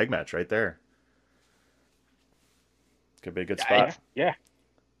Rumble tag match right there. Could be a good spot. Yeah.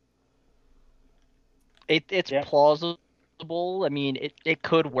 It's plausible. I mean, it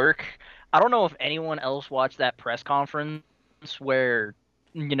could work. I don't know if anyone else watched that press conference where,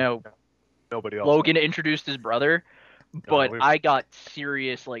 Nobody else. Logan introduced his brother, but I got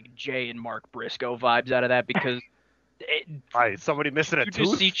serious like Jay and Mark Briscoe vibes out of that because somebody missing a you tooth.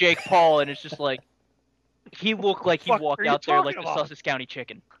 just see Jake Paul and it's just like he looked like he walked out there like the Sussex County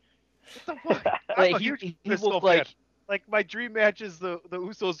Chicken. What the fuck? Like he looked like my dream match is the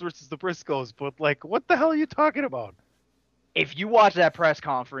Usos versus the Briscoes, but like, what the hell are you talking about? If you watch that press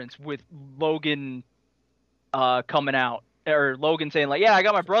conference with Logan coming out, or Logan saying like, "Yeah, I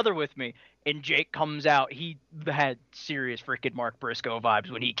got my brother with me," and Jake comes out, he had serious freaking Mark Briscoe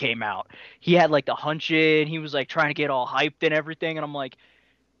vibes when he came out. He had like the hunch in, he was like trying to get all hyped and everything, and I'm like,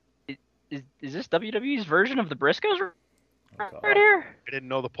 is this WWE's version of the Briscoes right here? I didn't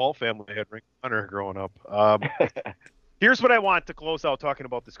know the Paul family had Ring of Honor growing up. Here's what I want to close out talking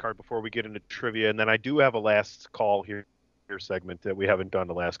about this card before we get into trivia, and then I do have a last call here segment that we haven't done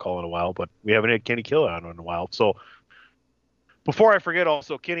the last call in a while, but we haven't had Kenny Kill on in a while. So before I forget,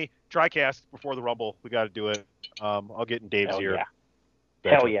 also Kenny, TriCast before the Rumble, we got to do it. I'll get in Dave's ear.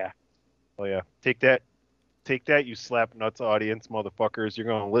 Hell yeah! Oh yeah! Take that, you slap nuts audience, motherfuckers! You're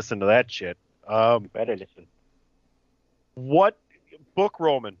gonna listen to that shit. Better listen. What book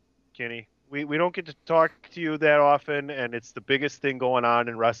Roman, Kenny? We don't get to talk to you that often, and it's the biggest thing going on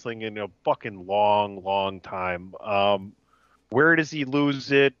in wrestling in a fucking long time. Where does he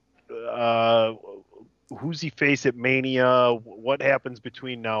lose it? Who's he face at Mania? What happens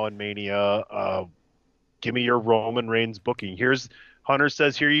between now and Mania? Give me your Roman Reigns booking. Here's Hunter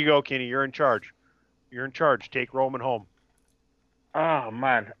says, here you go, Kenny. You're in charge. You're in charge. Take Roman home. Oh,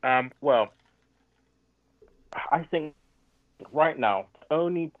 man. Well, I think right now,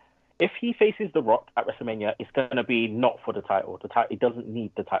 only if he faces The Rock at WrestleMania, it's going to be not for the title. He doesn't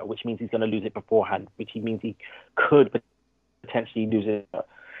need the title, which means he's going to lose it beforehand, which means he could potentially lose it.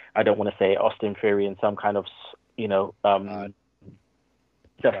 I don't want to say Austin Theory in some kind of,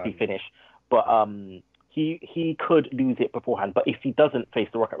 dusty finish, but he could lose it beforehand. But if he doesn't face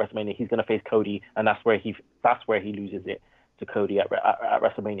The Rock at WrestleMania, he's going to face Cody, and that's where he loses it to Cody at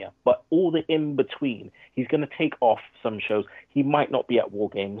WrestleMania. But all the in between, he's going to take off some shows. He might not be at War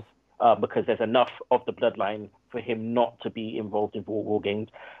Games because there's enough of the bloodline for him not to be involved in War Games.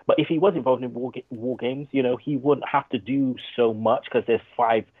 But if he was involved in War Games, he wouldn't have to do so much because there's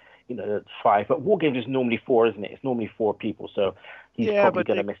five. There's five. But War Games is normally 4, isn't it? It's normally 4 people, so he's probably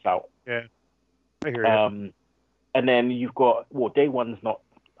going to miss out. Yeah, I hear you. And then you've got day one's not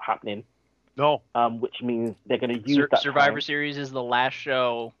happening. No. Which means they're going to use that Survivor time. Series is the last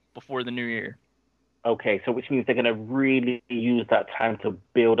show before the new year. Okay, so which means they're going to really use that time to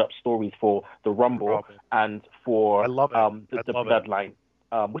build up stories for the Rumble and for the Bloodline,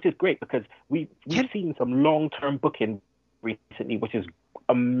 which is great because we've seen some long-term booking recently, which is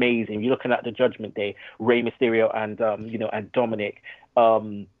amazing. You're looking at the Judgment Day, Rey Mysterio and and Dominic,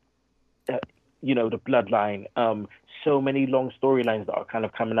 the Bloodline. So many long storylines that are kind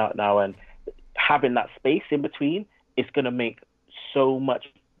of coming out now, and having that space in between is going to make so much.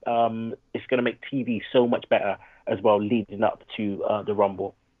 It's going to make TV so much better as well, leading up to the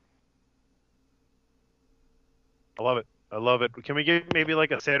Rumble. I love it. Can we get maybe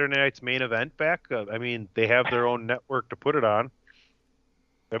like a Saturday Night's Main Event back? I mean, they have their own network to put it on.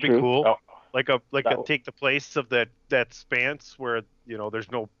 That'd be cool. Oh, like a take the place of that Spance where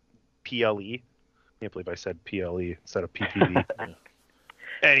there's no PLE. Can't believe I said PLE instead of PPV.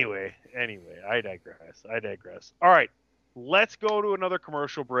 Anyway, I digress. All right, let's go to another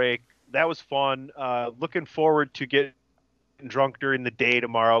commercial break. That was fun. Looking forward to getting drunk during the day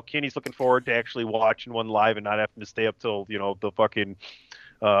tomorrow. Kenny's looking forward to actually watching one live and not having to stay up till the fucking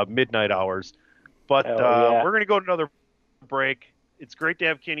midnight hours. But we're gonna go to another break. It's great to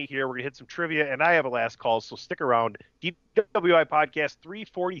have Kenny here. We're going to hit some trivia, and I have a last call, so stick around. DWI Podcast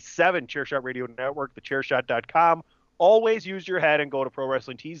 347, Chairshot Radio Network, thechairshot.com. Always use your head and go to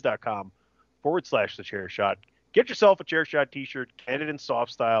prowrestlingtees.com/thechairshot. Get yourself a Chairshot t-shirt, get it in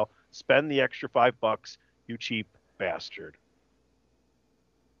soft style, spend the extra $5, you cheap bastard.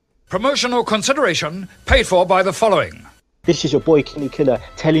 Promotional consideration paid for by the following. This is your boy Kenny Killer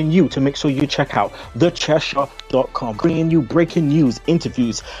telling you to make sure you check out thechairshot.com, bringing you breaking news,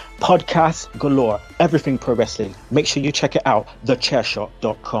 interviews, podcasts galore, everything pro wrestling. Make sure you check it out,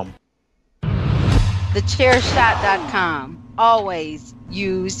 thechairshot.com. Thechairshot.com. Always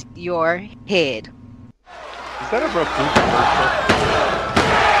use your head. Is that a Reboot commercial?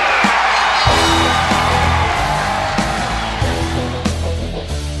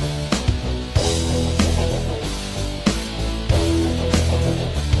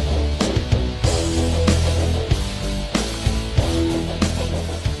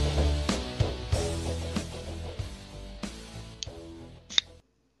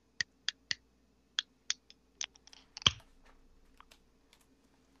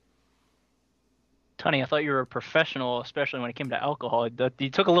 Tony, I thought you were a professional, especially when it came to alcohol. You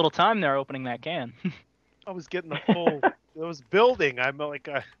took a little time there opening that can. I was getting the full. It was building. I'm like,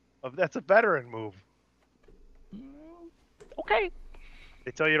 that's a veteran move. Okay.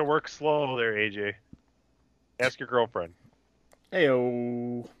 They tell you to work slow there, AJ. Ask your girlfriend.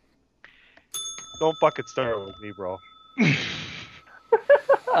 Heyo. Don't fucking start with me, bro.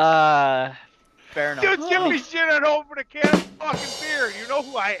 Fair enough. Dude, give me shit and open a can of fucking beer. You know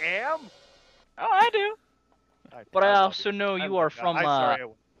who I am? Oh, I do. But I also know you are from.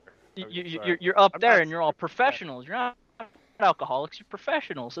 You're up there, and you're all professionals. You're not alcoholics. You're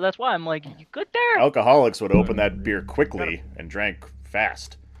professionals. So that's why I'm like, you good there? Alcoholics would open that beer quickly and drank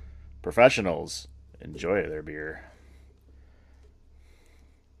fast. Professionals enjoy their beer.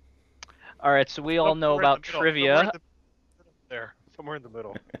 All right, so we all know about trivia. Somewhere in the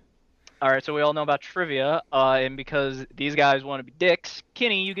middle. All right, so we all know about trivia, and because these guys want to be dicks,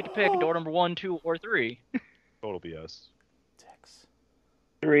 Kenny, you get to pick door number 1, 2, or 3. Total BS. Dicks.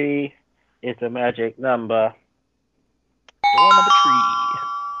 3 is the magic number. Door number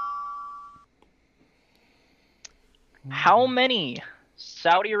 3. How many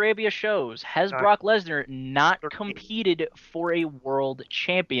Saudi Arabia shows has Brock Lesnar not competed for a world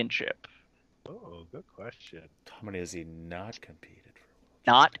championship? Oh, good question. How many has he not competed for?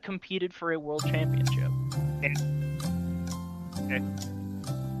 Not competed for a world championship. Okay.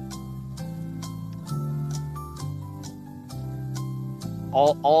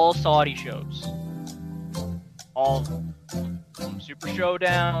 All Saudi shows. All Super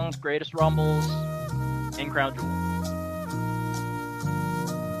Showdowns, Greatest Rumbles, and Crown Jewel.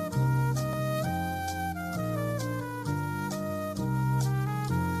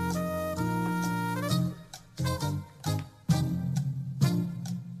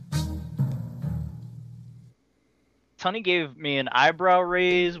 Tunney gave me an eyebrow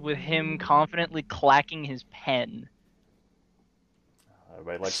raise with him confidently clacking his pen.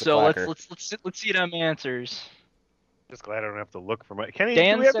 Everybody likes So the clacker. let's see them answers. Just glad I don't have to look for my. Kenny,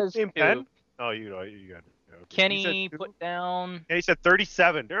 Dan do we have the says same 2. pen? Oh, you got it. Okay. Kenny put down. Kenny said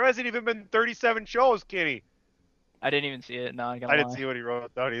 37. There hasn't even been 37 shows, Kenny. I didn't even see it. No, I didn't see what he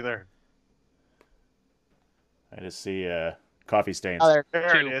wrote down either. I just see coffee stains. Oh,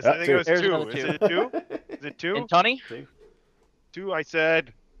 there it is. I think it was There's 2. another 2. Is it 2? Is it 2? And Tunney? 2. I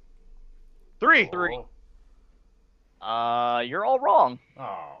said 3. 3. You're all wrong.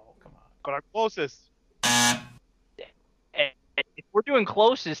 Oh, come on. But I'm closest. If we're doing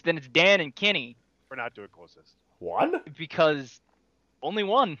closest, then it's Dan and Kenny. We're not doing closest. 1? Because only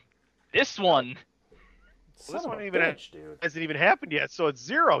one. This one. Well, this one hasn't even happened yet, so it's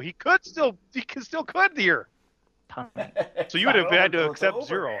 0. He still could here. So you would have had to accept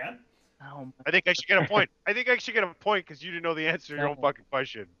 0. I think I should get a point. I think I should get a point because you didn't know the answer to your own fucking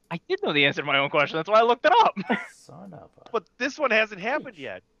question. I did know the answer to my own question. That's why I looked it up. Son of a... But this one hasn't happened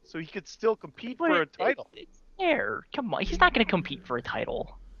yet, so he could still compete for a title. It's there. Come on, he's not going to compete for a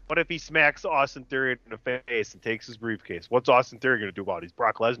title. What if he smacks Austin Theory in the face and takes his briefcase? What's Austin Theory going to do about it? He's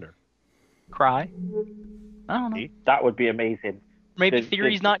Brock Lesnar. Cry? I don't know. That would be amazing. Maybe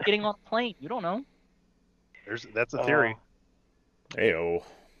Theory's not getting on a plane. You don't know. That's a theory. Heyo.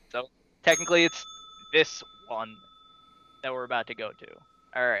 So technically, it's this one that we're about to go to.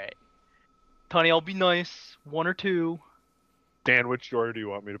 All right, Tony, I'll be nice. 1 or 2. Dan, which story do you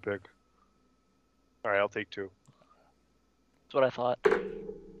want me to pick? All right, I'll take 2. That's what I thought.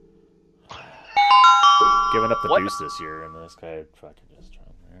 Giving up the deuce this year, and this guy fucking just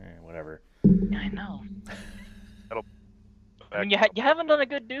whatever. I know. I mean, you haven't done a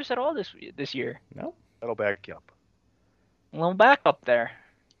good deuce at all this year. No. That'll back you up. A little back up there.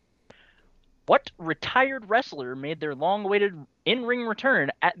 What retired wrestler made their long-awaited in-ring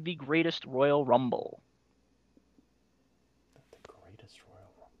return at the Greatest Royal Rumble? The Greatest Royal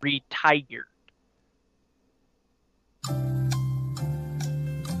Rumble. Retired.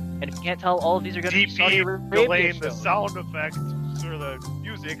 And if you can't tell, all of these are going to be Saudi Arabia delaying the shows. sound effect or the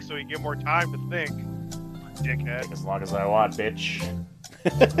music so you get more time to think. Dickhead. As long as I want, bitch.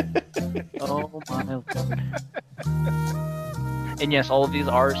 Oh my lord. And yes, all of these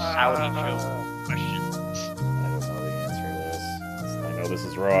are Saudi show questions. I don't know the answer to this. I know this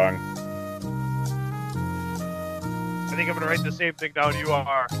is wrong. I think I'm gonna write the same thing down you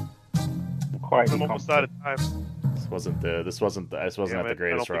are. I'm almost out of time. This wasn't at the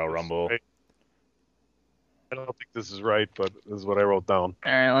Greatest Royal Rumble. Right. I don't think this is right, but this is what I wrote down.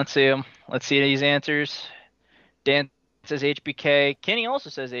 All right, let's see them. Let's see these answers. Dan says HBK. Kenny also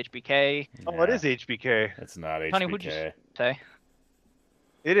says HBK. Oh, it is HBK. It's not HBK. Honey, what'd you say?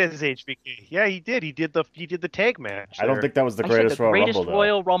 It is HBK. Yeah, he did. He did the tag match. I don't there. think that was the I said greatest the Royal greatest Rumble, though.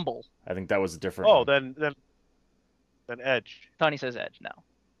 Royal Rumble. I think that was a different Oh, one. then Edge. Tony says Edge. No.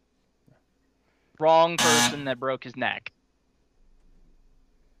 Wrong person that broke his neck.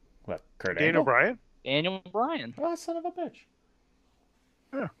 What, Kurt Daniel Angle? Bryan? Daniel Bryan. Oh, son of a bitch.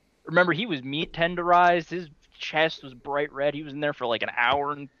 Remember, he was meat tenderized. His chest was bright red. He was in there for like an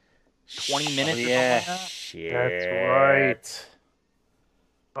hour and 20 minutes or something like that. Shit. That's right.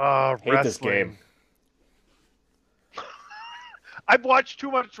 Oh, Hate this game. I've watched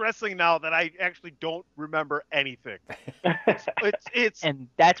too much wrestling now that I actually don't remember anything. It's And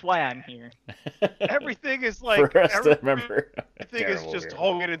that's why I'm here. everything is like For us to remember. everything is Terrible just here.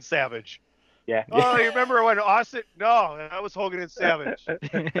 Hogan and Savage. Yeah. Oh, you remember when Austin? No, that was Hogan and Savage.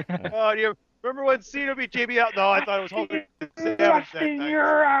 Oh, do you remember when Cena beat JB out? No, I thought it was Hogan and Savage that in night.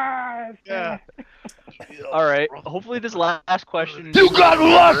 your eyes. Yeah. All right. Hopefully, this last question. You got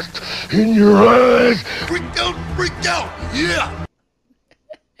lust in your eyes. Freaked out. Yeah.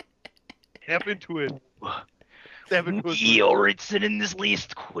 Step into it. Step into it. Yeah, alright, so in this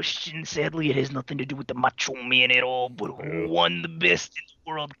last question, sadly, it has nothing to do with the Macho Man at all, but who won the best in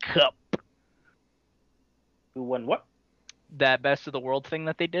the World Cup? Who won what? That best of the world thing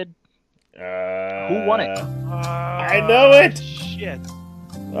that they did? Who Who won it? I know it. Shit.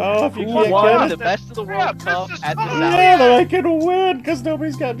 Oh, if you Who can't won get the it. best of the World Cup Mrs. at the Fuck. South? Yeah, then I can win because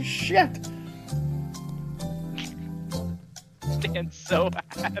nobody's got shit. And so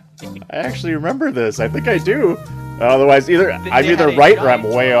happy. I actually remember this. I think I do. Otherwise, I'm They either had a right or I'm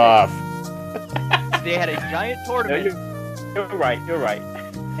giant way off. They had a giant No, tournament. you're right. You're right.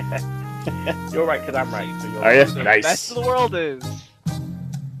 You're right because I'm right. So you're Are you? The Nice. best of the world is.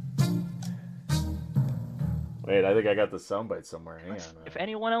 Wait, I think I got the soundbite somewhere. Hang on. If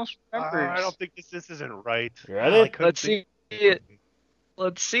anyone else remembers. I don't think this isn't right. You ready? I couldn't Let's see it.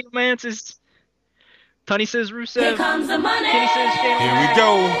 Let's see, man. It's Tony says Rusev. Here comes the money. Kenny says Shane Here O'Mac. we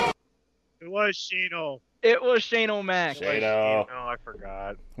go. It was Shino. It was Shane O'Mac. Shano. No, I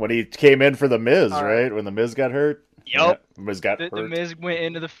forgot. When he came in for the Miz, All right? When the Miz got hurt. Yup. Yeah, Miz got The hurt. Miz went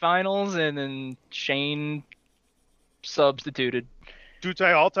into the finals, and then Shane substituted. Two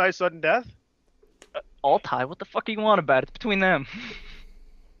tie, all tie, sudden death. All tie. What the fuck do you want about it? It's between them.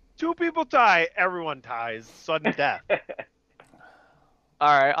 Two people tie, everyone ties. Sudden death.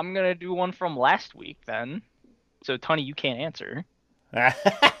 All right, I'm gonna do one from last week then. So Tony, you can't answer.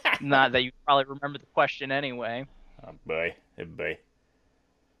 Not that you probably remember the question anyway. Oh boy, hey boy.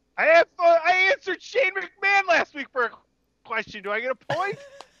 I answered Shane McMahon last week for a question. Do I get a point?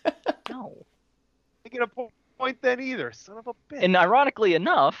 No. I get a point then either. Son of a bitch. And ironically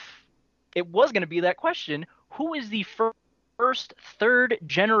enough, it was going to be that question. Who is the first third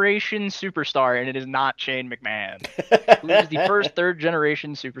generation superstar? And it is not Shane McMahon. Who is the first third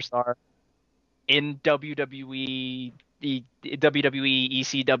generation superstar in WWE, the WWE,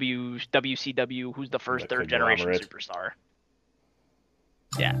 ECW, WCW? Who's the first The third generation conglomerate. superstar?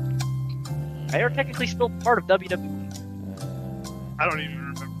 Yeah. They are technically still part of WWE. I don't even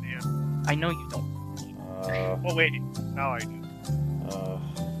remember the answer. I know you don't. Oh wait, now I do.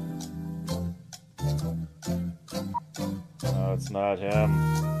 No, it's not him.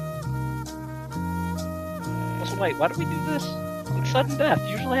 Also, wait, why do we do this? It's sudden death.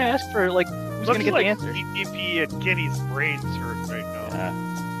 Usually I ask for, like, who's going to get like the answer. DP and Kenny's brains hurt right now. Yeah.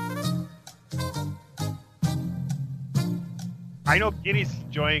 I know Kenny's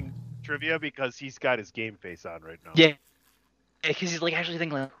enjoying trivia because he's got his game face on right now. Yeah. Because he's, like, actually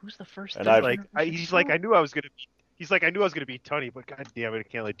thinking, like, who's the first And third I've- Like he's like, I knew I was gonna be. He's like, I knew I was gonna be Tony, but god damn it, I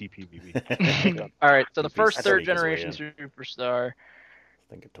can't let DP beat me. All right, so the He's first third sneak his way generation superstar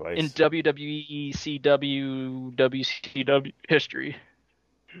Think it twice. in WWE, CW, WCW history.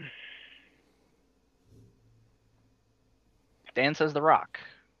 Dan says The Rock.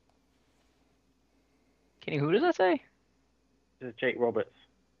 Kenny, who does that say? Jake Roberts.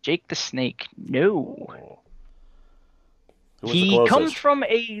 Jake the Snake. No. Oh. Who was the He closest? comes from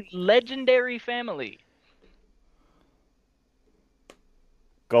a legendary family.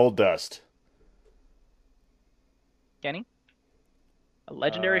 Gold Dust. Kenny? A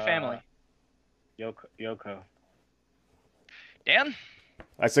legendary family. Yoko. Dan?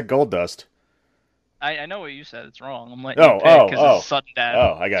 I said Gold Dust. I know what you said. It's wrong. I'm letting Oh, you pick because oh. it's sudden death.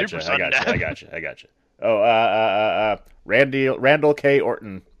 Oh, I got you. Super I sudden got you. death. I got you. Oh, Randall K.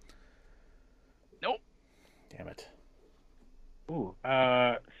 Orton. Nope. Damn it. Ooh.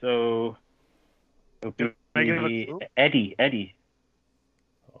 So. It'll be I give him a clue? Eddie.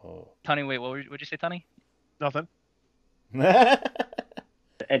 Oh. Tony, wait, what'd you say, Tony? Nothing.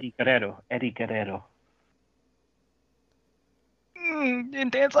 Eddie Guerrero.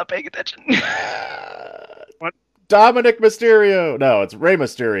 And Dan's not paying attention. Dominic Mysterio. No, it's Rey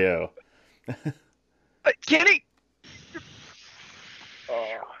Mysterio. Kenny.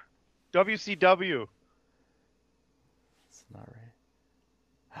 WCW. It's not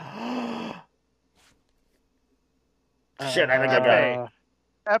right. Shit, I think I got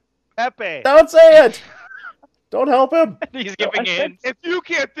it. Pepe. Don't say it. Don't help him. He's giving in. If you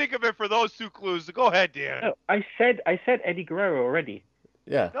can't think of it for those two clues, go ahead, Dan. No, I said Eddie Guerrero already.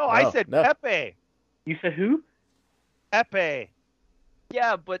 Yeah. No, I said Pepe. You said who? Pepe.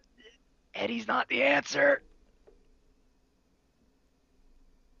 Yeah, but Eddie's not the answer.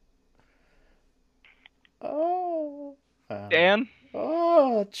 Oh. Dan?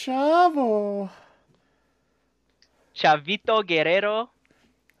 Oh, Chavo. Chavito Guerrero.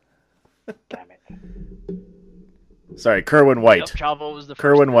 Damn it. Sorry, Kerwin White. Nope, Chavo was the first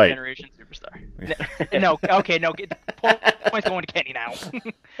Kerwin White. generation superstar. No, okay, no. Point's going to Kenny now.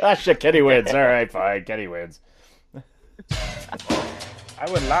 Ah, shit, Kenny wins. All right, fine. Kenny wins. I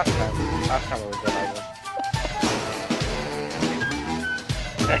won last time. Last time I was there,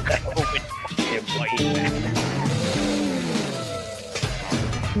 I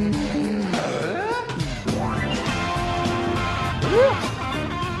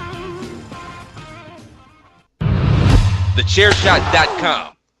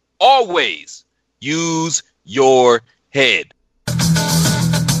TheChairShot.com. Always use your head.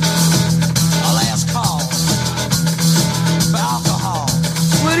 Last call for alcohol.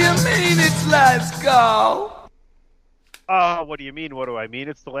 What do you mean it's last call? What do you mean? What do I mean?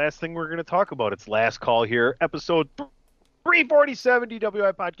 It's the last thing we're going to talk about. It's last call here, episode 347,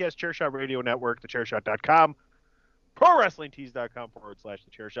 DWI Podcast, Chairshot Radio Network, TheChairShot.com,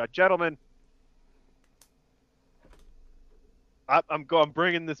 ProWrestlingTees.com/TheChairShot. Gentlemen, I'm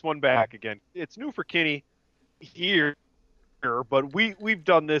bringing this one back again. It's new for Kenny here, but we've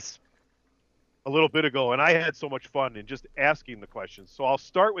done this a little bit ago, and I had so much fun in just asking the questions. So I'll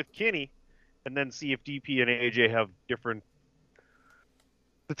start with Kenny, and then see if DP and AJ have different.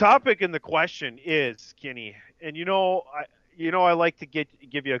 The topic and the question is, Kenny, and I like to give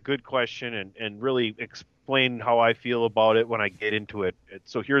you a good question and really explain how I feel about it when I get into it.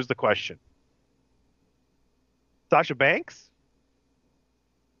 So here's the question: Sasha Banks?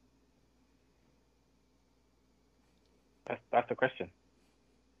 That's the question.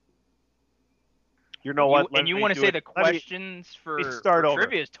 You know what? And you want to say the questions for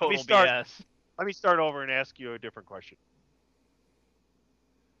trivia is total BS. Let me start over and ask you a different question.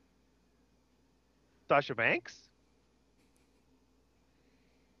 Sasha Banks?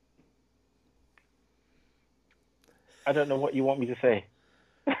 I don't know what you want me to say.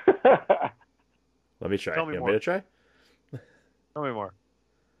 Let me try. Tell me You more. want me to try? Tell me more.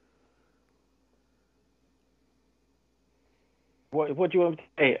 What do you want me to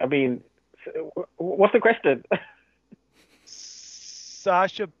say? I mean, what's the question?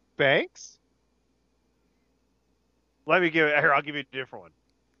 Sasha Banks? I'll give you a different one.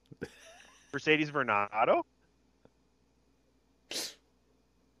 Mercedes Vernado?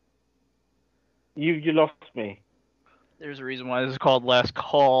 You lost me. There's a reason why this is called Last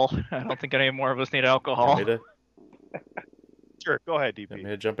Call. I don't think any more of us need alcohol. Want me Sure, go ahead, to, want me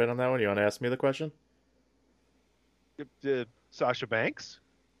DP. to jump in on that one? You want to ask me the question? Sasha Banks?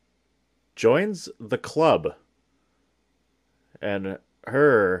 Joins the club. And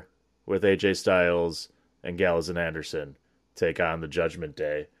her, with AJ Styles and Gallows and Anderson, take on the Judgment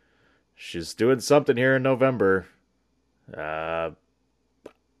Day. She's doing something here in November. I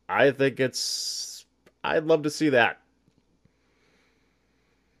think I'd love to see that.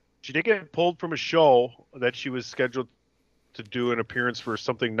 She did get pulled from a show that she was scheduled to do an appearance for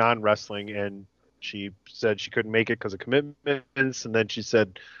something non-wrestling, and she said she couldn't make it because of commitments, and then she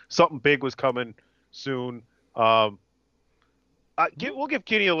said something big was coming soon. We'll give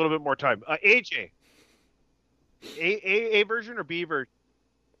Kenny a little bit more time. AJ, A version or B version?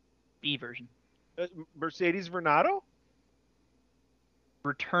 B version. Mercedes Vernado?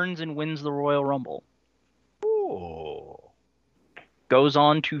 Returns and wins the Royal Rumble. Ooh. Goes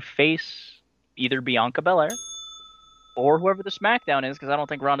on to face either Bianca Belair or whoever the SmackDown is, because I don't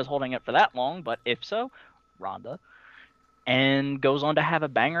think Ronda's holding it for that long, but if so, Ronda. And goes on to have a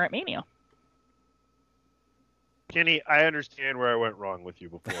banger at Mania. Kenny, I understand where I went wrong with you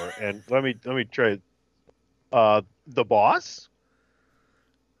before, and let me try it. The Boss?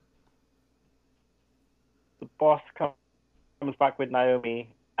 The Boss comes back with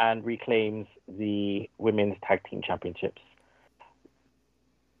Naomi and reclaims the women's tag team championships.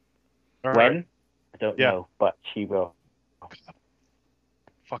 All When? right. I don't Yeah. know, but she will.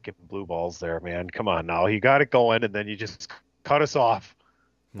 Fucking blue balls there, man. Come on now. You got it going, and then you just cut us off.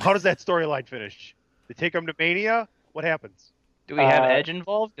 How does that storyline finish? They take him to Mania? What happens? Do we have Edge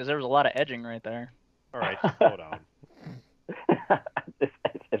involved? Because there was a lot of edging right there. All right, slow down.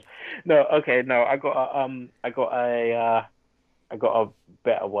 No, okay, no. I got a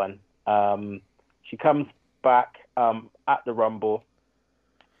better one. She comes back at the Rumble.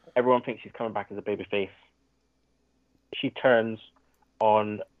 Everyone thinks she's coming back as a babyface. She turns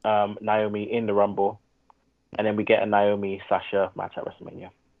on Naomi in the Rumble, and then we get a Naomi Sasha match at WrestleMania.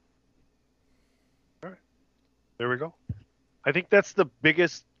 All right, there we go. I think that's the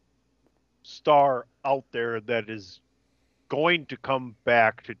biggest star out there that is going to come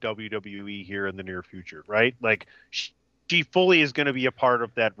back to WWE here in the near future, right? Like, she fully is going to be a part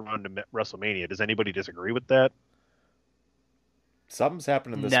of that run to WrestleMania. Does anybody disagree with that? Something's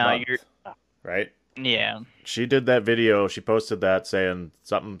happening this month, right? Yeah. She did that video. She posted that saying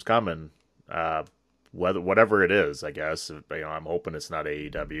something's coming. Whatever it is, I guess. You know, I'm hoping it's not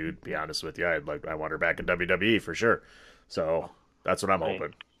AEW. To be honest with you, I want her back in WWE for sure. So that's what I'm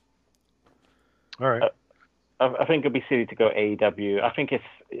hoping. All right. I think it'd be silly to go AEW. I think it's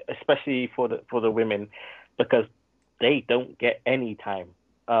especially for the women because they don't get any time,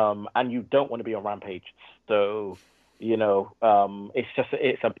 and you don't want to be on Rampage. So you know, it's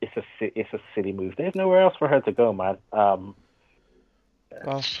a silly move. There's nowhere else for her to go, man.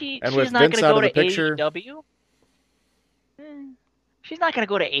 She's with not going Vince to out go of the to picture, AEW. She's not going to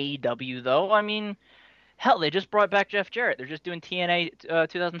go to AEW though. I mean, hell, they just brought back Jeff Jarrett. They're just doing TNA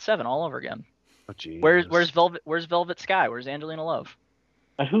 2007 all over again. Oh, where's Velvet Sky? Where's Angelina Love?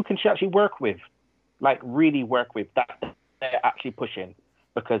 And who can she actually work with? Like really work with that they're actually pushing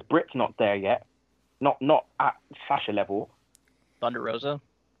because Britt's not there yet. Not at Sasha level. Thunder Rosa.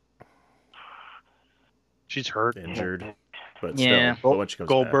 She's hurt, injured, but yeah. still, when she comes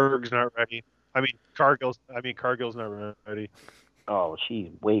Goldberg's not ready. I mean, Cargill's not ready. Oh, she's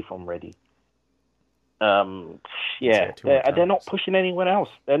way from ready. Yeah, they're not pushing anyone else.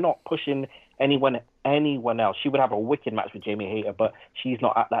 They're not pushing anyone else. She would have a wicked match with Jamie Hayter, but she's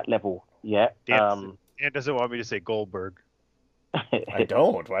not at that level yet. Dan doesn't want me to say Goldberg. I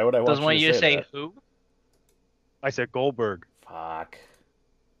don't. Why would I want Doesn't want you to say that? who? I said Goldberg. Fuck.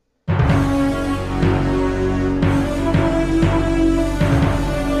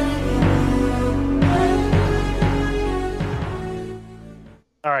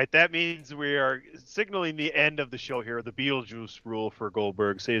 All right, that means we are signaling the end of the show here. The Beetlejuice rule for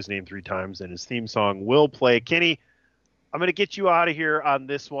Goldberg. Say his name 3 times, and his theme song will play. Kenny, I'm going to get you out of here on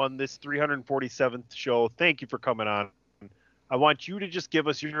this one, this 347th show. Thank you for coming on. I want you to just give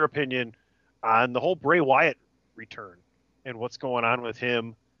us your opinion on the whole Bray Wyatt return and what's going on with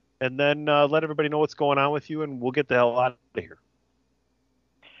him, and then let everybody know what's going on with you, and we'll get the hell out of here.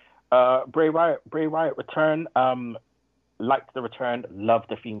 Bray Wyatt return. Liked the return, loved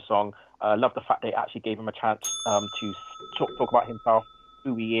the theme song, loved the fact they actually gave him a chance to talk about himself,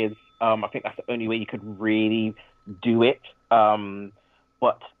 who he is. I think that's the only way you could really do it.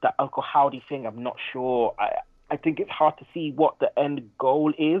 But the Uncle Howdy thing, I'm not sure. I think it's hard to see what the end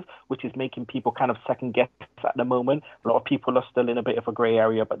goal is, which is making people kind of second guess at the moment. A lot of people are still in a bit of a grey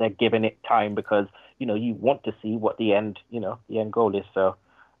area, but they're giving it time because, you know, you want to see what the end goal is. So,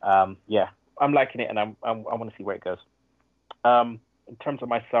 yeah, I'm liking it, and I want to see where it goes. In terms of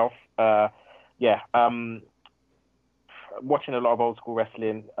myself, watching a lot of old school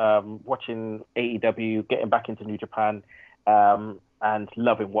wrestling, watching AEW, getting back into New Japan, and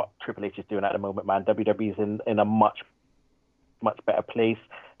loving what Triple H is doing at the moment, man. WWE is in a much better place.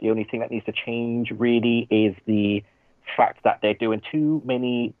 The only thing that needs to change really is the fact that they're doing too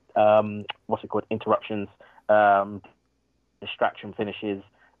many, interruptions, distraction finishes,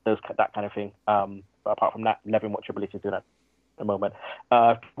 that kind of thing. But apart from that, loving what Triple H is doing at the moment.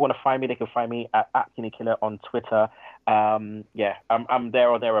 If you want to find me, they can find me at KinnyKiller on Twitter. I'm there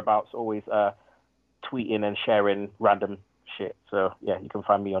or thereabouts, always tweeting and sharing random shit. So yeah, you can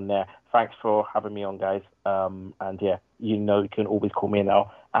find me on there. Thanks for having me on, guys. And yeah, you can always call me and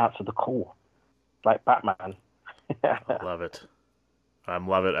I'll answer the call, like Batman. I love it. I'm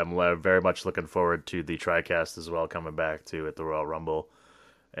very much looking forward to the TriCast as well, coming back to at the Royal Rumble.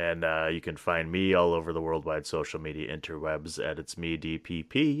 And you can find me all over the worldwide social media interwebs at It's Me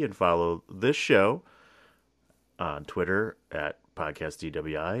DPP, and follow this show on Twitter at Podcast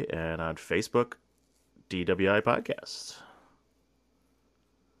DWI and on Facebook DWI Podcast.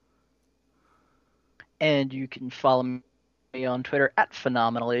 And you can follow me on Twitter at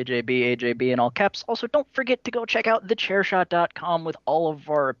PhenomenalAJB in all caps. Also, don't forget to go check out thechairshot.com with all of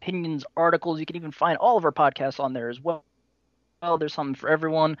our opinions, articles. You can even find all of our podcasts on there as well. Well, there's something for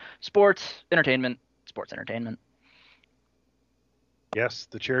everyone. Sports, entertainment. Yes,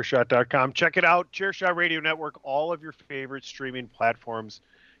 thechairshot.com. Check it out. Chairshot Radio Network, all of your favorite streaming platforms.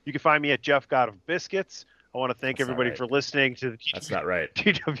 You can find me at Jeff God of Biscuits. I want to thank everybody for listening to the That's not right.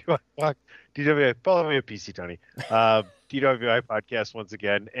 DWI, follow me at PC Tony. DWI podcast once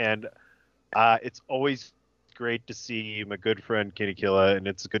again. And it's always great to see my good friend Kenny Killa, and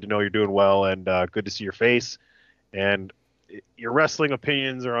it's good to know you're doing well, and good to see your face. And your wrestling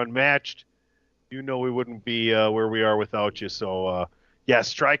opinions are unmatched. You know we wouldn't be where we are without you. So,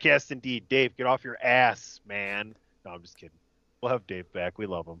 yes, TriCast indeed. Dave, get off your ass, man. No, I'm just kidding. We'll have Dave back. We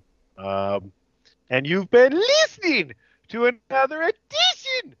love him. And you've been listening to another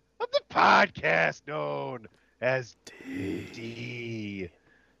edition of the podcast known as DWI.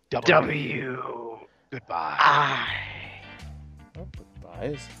 Goodbye.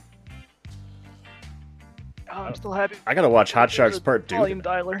 Goodbyes. Oh, I'm still happy. I gotta watch Hot Sharks Part 2. Volume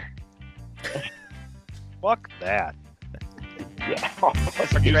dialer. Fuck that. Yeah.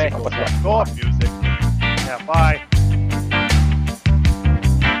 Music. Go off music. Yeah, bye.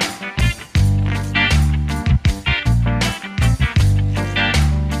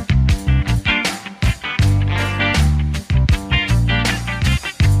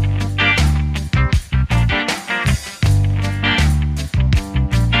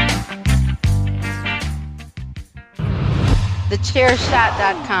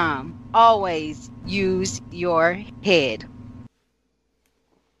 TheChairShot.com. Always use your head.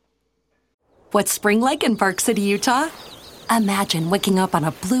 What's spring like in Park City, Utah? Imagine waking up on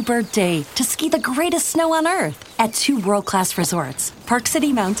a bluebird day to ski the greatest snow on Earth at 2 world-class resorts, Park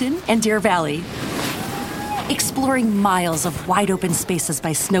City Mountain and Deer Valley. Exploring miles of wide-open spaces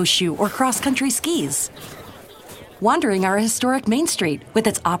by snowshoe or cross-country skis. Wandering our historic Main Street with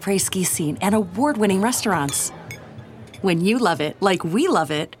its après ski scene and award-winning restaurants. When you love it like we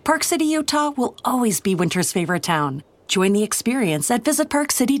love it, Park City, Utah will always be winter's favorite town. Join the experience at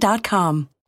visitparkcity.com.